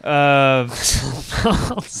 Slow-mo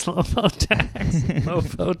tax.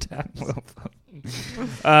 Mofo tax.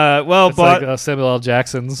 Well, It's but like Samuel L.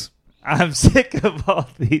 Jackson's. I'm sick of all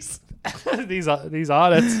these these audits. these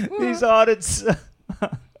audits.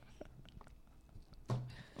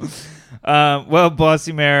 Well,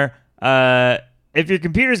 Bossy Mayor, if your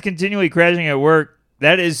computer is continually crashing at work,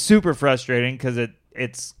 that is super frustrating because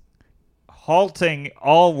it's halting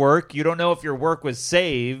all work. You don't know if your work was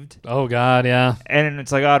saved. Oh, God, yeah. And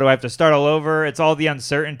it's like, oh, do I have to start all over? It's all the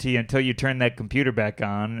uncertainty until you turn that computer back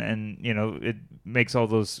on, and, it makes all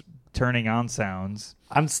those turning on sounds.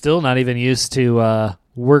 I'm still not even used to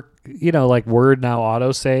work, like Word now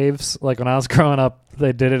auto saves. Like when I was growing up,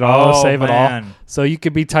 they did it auto save it all. Man. So you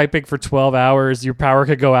could be typing for 12 hours, your power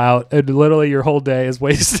could go out, and literally your whole day is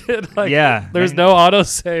wasted. Like, Yeah. there's Then- no auto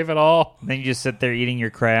save at all. Then you just sit there eating your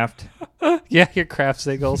craft. Yeah, your craft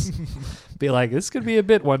singles. Be like, this could be a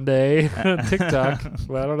bit one day. TikTok.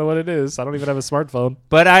 Well, I don't know what it is. I don't even have a smartphone.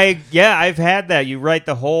 But I've had that. You write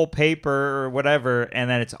the whole paper or whatever, and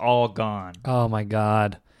then it's all gone. Oh my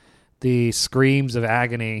God. The screams of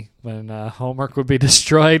agony when homework would be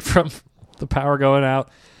destroyed from the power going out.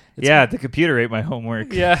 Yeah, the computer ate my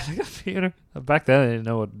homework. Yeah, the computer. Back then, I didn't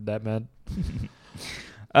know what that meant.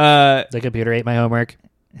 Uh, The computer ate my homework.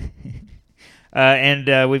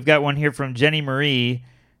 and we've got one here from Jenny Marie.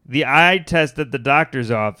 The eye test at the doctor's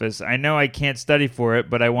office. I know I can't study for it,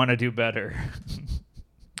 but I want to do better.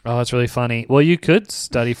 Oh, that's really funny. Well, you could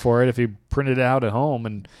study for it if you printed it out at home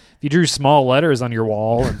and if you drew small letters on your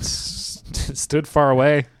wall and stood far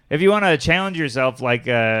away. If you want to challenge yourself, like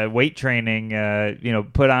weight training,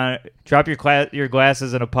 drop your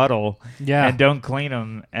glasses in a puddle, Yeah. and don't clean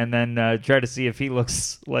them, and then try to see if he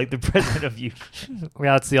looks like the president of you.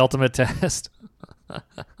 Yeah, it's the ultimate test.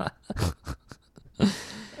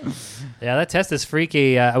 Yeah, that test is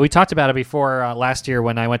freaky. We talked about it before last year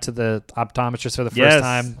when I went to the optometrist for the first Yes.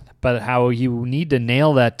 time, but how you need to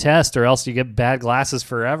nail that test or else you get bad glasses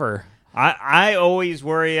forever. I always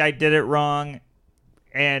worry I did it wrong,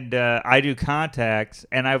 and I do contacts,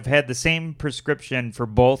 and I've had the same prescription for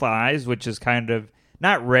both eyes, which is kind of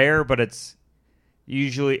not rare, but it's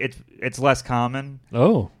usually it's less common.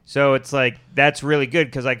 Oh. So it's like that's really good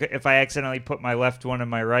because if I accidentally put my left one in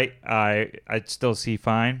my right eye, I'd still see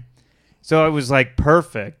fine. So it was like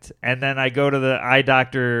perfect. And then I go to the eye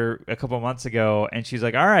doctor a couple months ago, and she's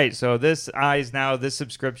like, "All right, so this eye's now this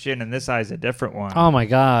subscription, and this eye's a different one." Oh, my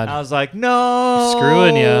God. I was like, "No,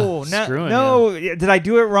 Screwing ya. no, Screwing no. Did I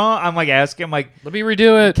do it wrong?" I'm like asking, I'm like, Let me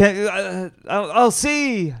redo it. I'll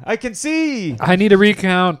see. I can see." I need a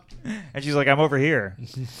recount. And she's like, "I'm over here."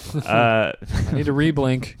 I need a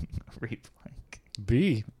reblink. Blink.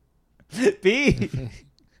 B. B.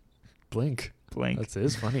 Blink. Blink. That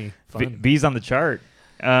is funny. B- Fun. B's on the chart.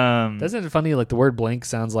 Isn't it funny? Like the word blink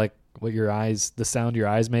sounds like the sound your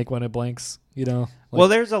eyes make when it blinks. Like well,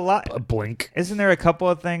 there's a lot. a blink. Isn't there a couple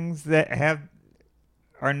of things that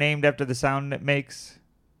are named after the sound it makes,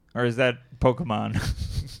 or is that Pokemon?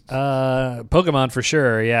 Pokemon for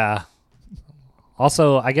sure. Yeah.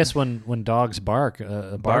 Also, I guess when dogs bark,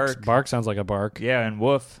 bark sounds like a bark. Yeah, and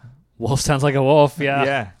woof. Wolf sounds like a wolf. Yeah.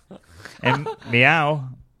 Yeah. And meow.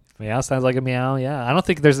 Meow sounds like a meow. Yeah. I don't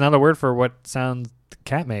think there's another word for what sound the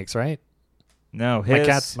cat makes. Right. No,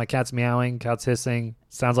 hiss. My cat's meowing. Cat's hissing.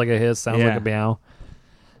 Sounds like a hiss. Sounds Yeah. like a meow.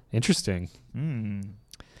 Interesting.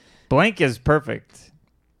 Blank is perfect.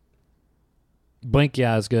 Blink,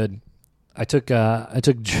 yeah, is good. I took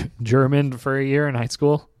German for a year in high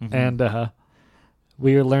school, and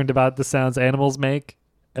we learned about the sounds animals make.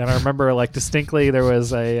 And I remember, like, distinctly, there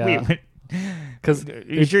was a because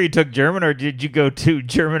you sure you took German, or did you go to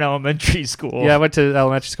German elementary school? yeah, I went to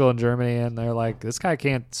elementary school in Germany, and they're like, this guy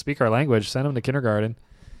can't speak our language. Send him to kindergarten.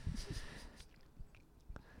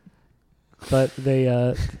 But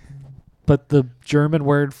but the German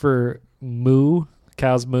word for moo,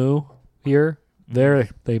 cow's moo here,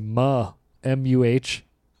 they muh, M-U-H.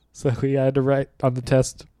 So we had to write on the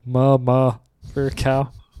test ma for a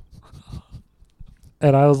cow.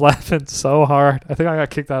 And I was laughing so hard. I think I got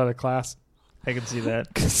kicked out of the class I can see that.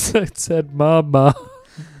 because it said mama.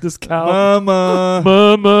 This cow. Mama.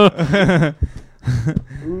 Mama.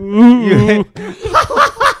 Ooh.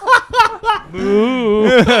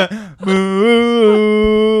 Moo.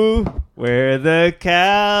 Moo. Where the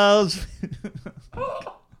cows.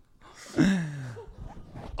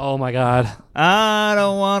 Oh my God. I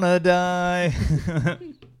don't want to die.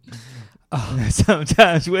 I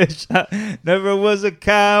sometimes wish I never was a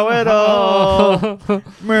cow at all.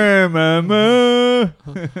 Moo, moo, moo.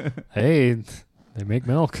 Hey, they make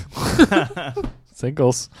milk.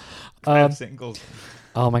 Singles. Singles.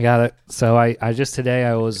 Oh my God. So I just today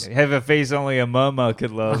I was Have a face only a mama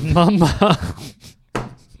could love. Mama.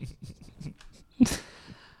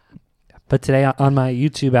 But today on my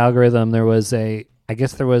YouTube algorithm, there was a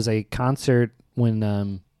concert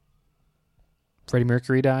when Freddie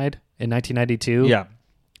Mercury died in 1992. Yeah.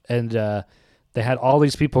 And they had all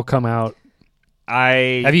these people come out. Do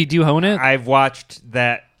you own it? I've watched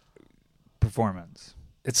that performance.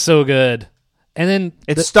 It's so good. And then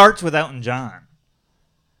It starts with Elton John.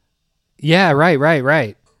 yeah,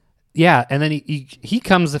 right. Yeah, and then he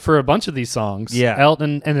comes for a bunch of these songs. Yeah.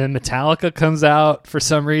 Elton, and then Metallica comes out for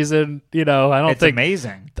some reason. I don't It's think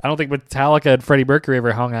amazing. I don't think Metallica and Freddie Mercury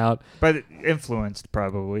ever hung out. But influenced,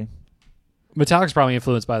 probably. Metallica's probably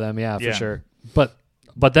influenced by them, yeah, for Yeah. sure.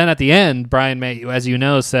 But then at the end, Brian May, as you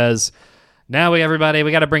know, says, now we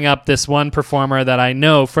got to bring up this one performer that I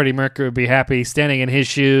know Freddie Mercury would be happy standing in his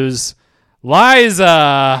shoes,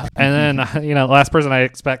 Liza. And then, the last person I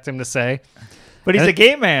expect him to say. But he's a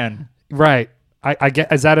gay man. Right. I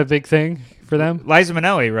get, is that a big thing for them? Liza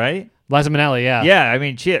Minnelli, right? Liza Minnelli, yeah. Yeah, I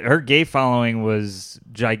mean, her gay following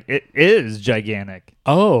it is gigantic.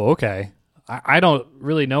 Oh, okay. I don't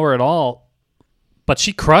really know her at all, but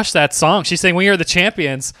she crushed that song. She's saying, "We are the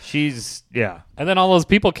champions." Yeah. And then all those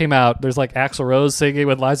people came out. There's like Axl Rose singing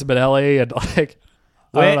with Liza Minnelli, and like,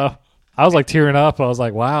 I don't know. I was like tearing up. I was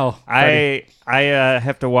like, wow. I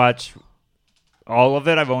have to watch all of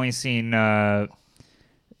it. I've only seen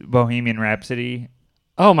Bohemian Rhapsody.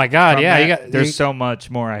 Oh my God. Yeah. There's so much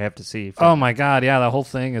more I have to see. Oh my God. Yeah. The whole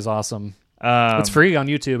thing is awesome. It's free on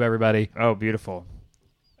YouTube, everybody. Oh, beautiful.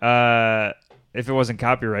 If it wasn't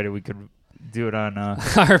copyrighted, we could do it on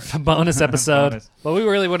Our bonus episode. Bonus. But we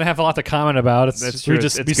really wouldn't have a lot to comment about. That's true.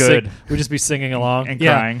 It's good. We'd just be singing along. and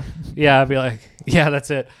crying. Yeah. I'd be like, yeah,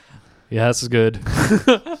 that's it. Yeah, this is good.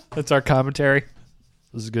 That's our commentary.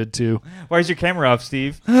 This is good too. Why is your camera off,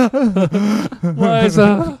 Steve?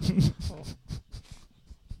 Liza.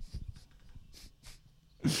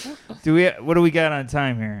 What do we got on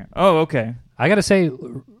time here? Oh, okay. I gotta say,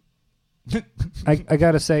 just checking. I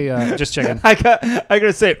gotta say, I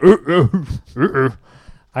gotta say, "We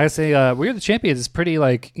Are the Champions" is pretty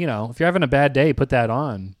like, if you're having a bad day, put that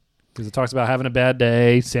on because it talks about having a bad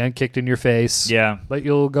day, sand kicked in your face. yeah. But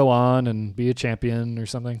you'll go on and be a champion or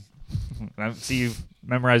something. I see you've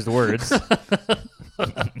memorized the words.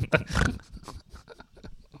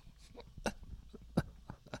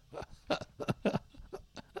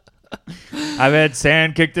 I've had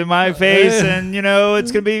sand kicked in my face, and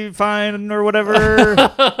it's gonna be fine or whatever.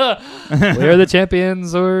 We are the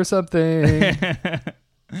champions or something.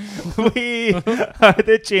 We are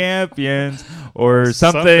the champions or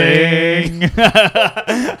something.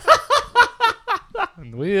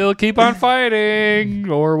 We'll keep on fighting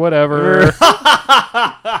or whatever.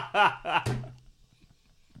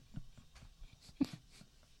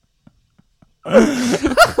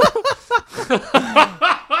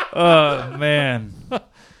 Oh man.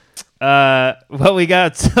 Well, we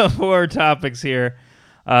got some more topics here.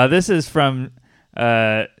 This is from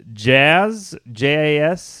Jazz,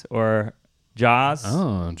 Jas, or Jaws.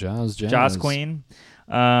 Oh, Jaws. Jaws Queen.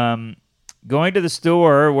 Going to the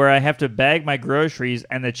store where I have to bag my groceries,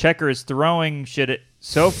 and the checker is throwing shit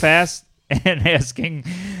so fast and asked me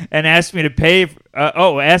to pay.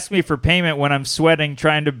 Ask me for payment when I'm sweating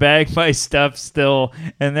trying to bag my stuff still,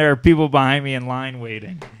 and there are people behind me in line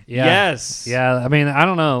waiting. Yeah. Yes. Yeah, I mean, I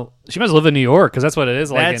don't know. She must live in New York because that's what it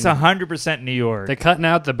is. Like That's 100% New York. they're cutting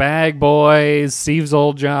out the bag boys. Steve's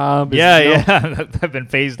old job. Yeah. I've been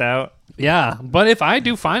phased out. Yeah, but if I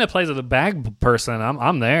do find a place with a bag person,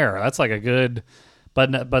 I'm there. That's like a good,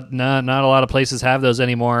 but not a lot of places have those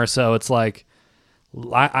anymore. So it's like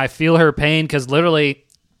I feel her pain because literally,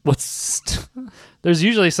 there's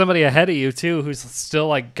usually somebody ahead of you too who's still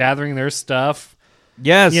like gathering their stuff.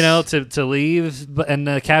 Yes. To leave, and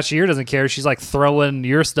the cashier doesn't care. She's like throwing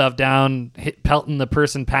your stuff down, pelting the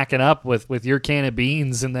person packing up with your can of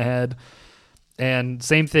beans in the head. And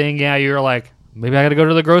same thing, yeah, you're like, maybe I got to go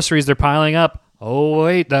to the groceries. They're piling up. Oh,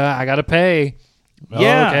 wait, I got to pay.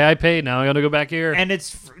 Yeah. Oh, okay, I paid. Now I got to go back here. And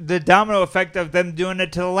it's the domino effect of them doing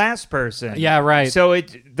it to the last person. Yeah, right. So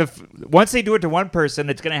once they do it to one person,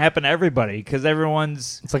 it's going to happen to everybody because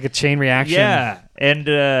everyone's... It's like a chain reaction. Yeah. And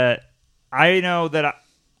I know that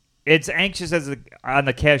it's anxious on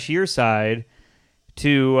the cashier side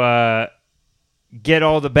to get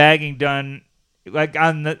all the bagging done. Like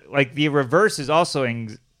the reverse is also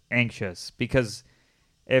anxious because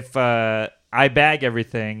if I bag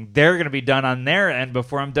everything, they're going to be done on their end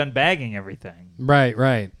before I'm done bagging everything.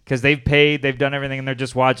 Right. Because they've paid, they've done everything, and they're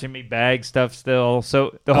just watching me bag stuff still.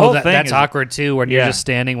 So the whole thing that's is awkward too. When you're Yeah. just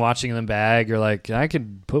standing watching them bag, you're like, I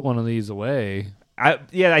could put one of these away.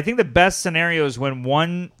 I think the best scenario is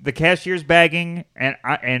when the cashier's bagging and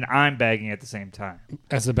I'm bagging at the same time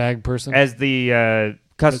As a bag person. as the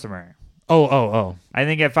customer. Oh. I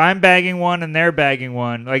think if I'm bagging one and they're bagging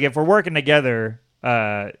one, like if we're working together,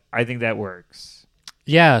 I think that works.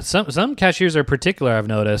 Yeah, some cashiers are particular, I've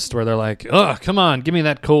noticed, where they're like, "Oh, come on, give me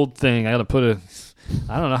that cold thing. I got to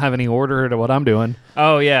I don't know, have any order to what I'm doing."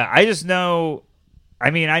 Oh yeah, I just know. I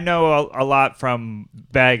mean, I know a lot from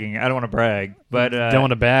bagging. I don't want to brag, but Don't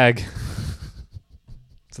want to bag.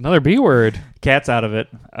 It's another B word. cat's out of it.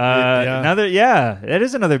 Yeah. That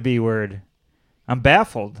is another B word. I'm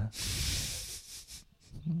baffled.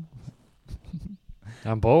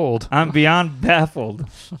 I'm bold. I'm beyond baffled.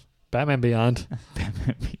 Batman Beyond.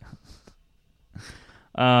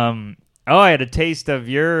 I had a taste of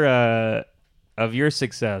your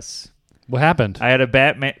success. What happened? I had a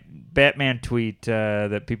Batman tweet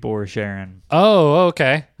that people were sharing. Oh,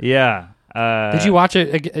 okay. Yeah. Did you watch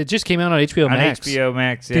it? It just came out on HBO Max. On HBO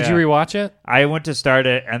Max, yeah. Did you rewatch it? I went to start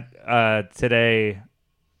it today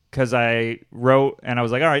because I wrote and I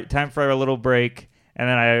was like, all right, time for a little break. And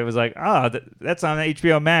then I was like, that's on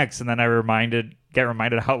HBO Max. And then I get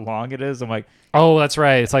reminded how long it is. I'm like, oh, that's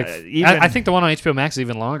right. It's like even- I think the one on HBO Max is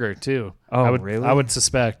even longer too. Oh, really? I would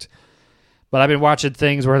suspect. But I've been watching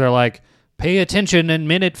things where they're like, pay attention in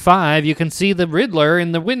minute 5. You can see the Riddler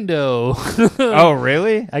in the window. Oh,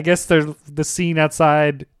 really? I guess there's the scene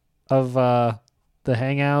outside of the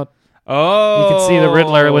hangout. Oh, You can see the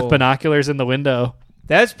Riddler with binoculars in the window.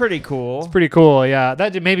 That's pretty cool. It's pretty cool, yeah.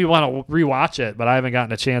 That made me want to rewatch it, but I haven't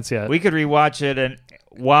gotten a chance yet. We could rewatch it and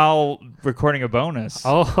while recording a bonus.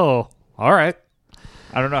 Oh, all right.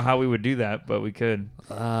 I don't know how we would do that, but we could.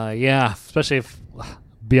 Yeah, especially if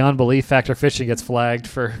Beyond Belief Factor Fishing gets flagged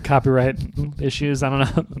for copyright issues. I don't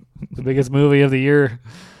know. The biggest movie of the year.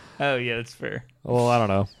 Oh, yeah, that's fair. Well, I don't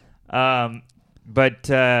know. But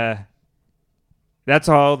that's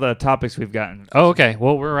all the topics we've gotten. Oh, okay.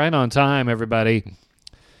 Well, we're right on time, everybody.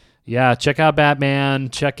 Yeah, check out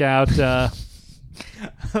Batman. Check out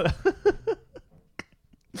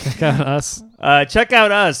check out us. Check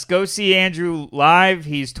out us. Go see Andrew live.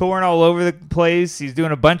 He's touring all over the place. He's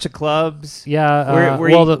doing a bunch of clubs. Yeah.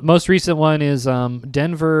 The most recent one is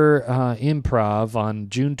Denver Improv on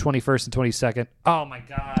June 21st and 22nd. Oh, my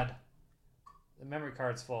God. The memory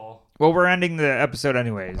card's full. Well, we're ending the episode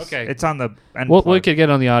anyways. Okay. It's on the end. Well, we could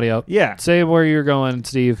get on the audio. Yeah. Say where you're going,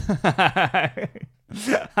 Steve.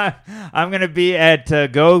 I'm going to be at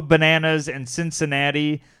Go Bananas in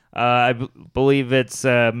Cincinnati. I believe it's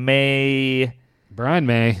May Brian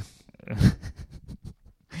May.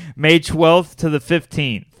 May 12th to the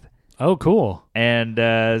 15th. Oh, cool. And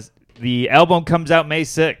the album comes out May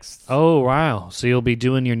 6th. Oh, wow. So you'll be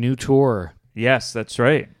doing your new tour. Yes, that's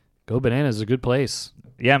right. Go Bananas is a good place.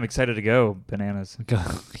 Yeah, I'm excited to go Bananas.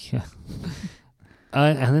 Yeah.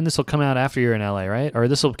 And then this will come out after you're in LA, right? Or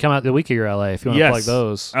this will come out the week of your LA if you want to plug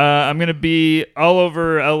those. I'm going to be all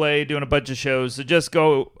over LA doing a bunch of shows. So just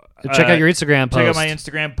go check out your Instagram post. Check out my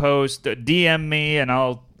Instagram post. DM me, and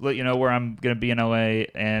I'll let you know where I'm going to be in LA.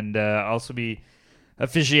 And I'll also be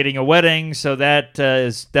officiating a wedding. So that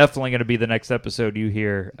is definitely going to be the next episode you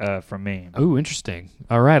hear from me. Oh, interesting.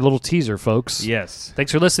 All right, a little teaser, folks. Yes.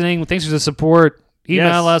 Thanks for listening. Thanks for the support.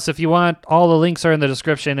 Email us if you want. All the links are in the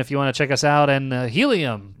description if you want to check us out. And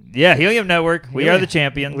Helium. Yeah, Helium Network. We are the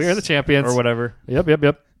champions. We are the champions. Or whatever. Yep.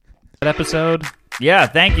 That episode. Yeah,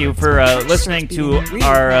 thank you for listening to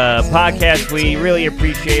our podcast. We really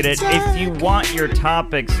appreciate it. If you want your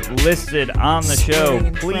topics listed on the show,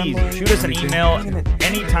 please shoot us an email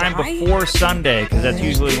anytime before Sunday, because that's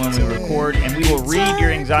usually when we record, and we will read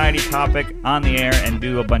your anxiety topic on the air and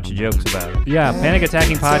do a bunch of jokes about it. Yeah,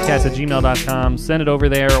 panicattackingpodcast@gmail.com. Send it over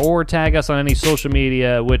there, or tag us on any social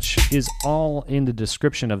media, which is all in the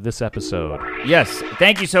description of this episode. Yes,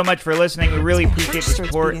 thank you so much for listening. We really appreciate the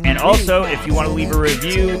support. And also, if you want to leave a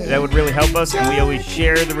review, that would really help us, and we always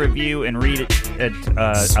share the review and read it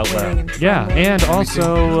out loud. Yeah, and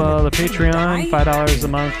also the Patreon, $5 a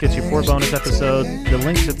month gets you 4 bonus episodes. The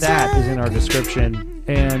link to that is in our description,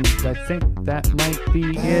 and I think that might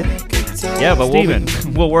be it. Yeah, but Steven.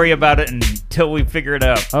 we'll worry about it until we figure it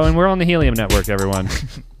out. Oh, and we're on the Helium Network, everyone.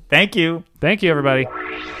 Thank you. Thank you, everybody.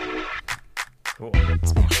 Cool. My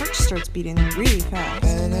heart starts beating really fast.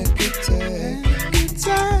 I'm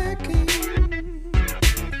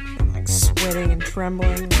like sweating and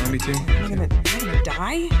trembling. Me too. I'm gonna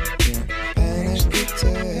die? Yeah.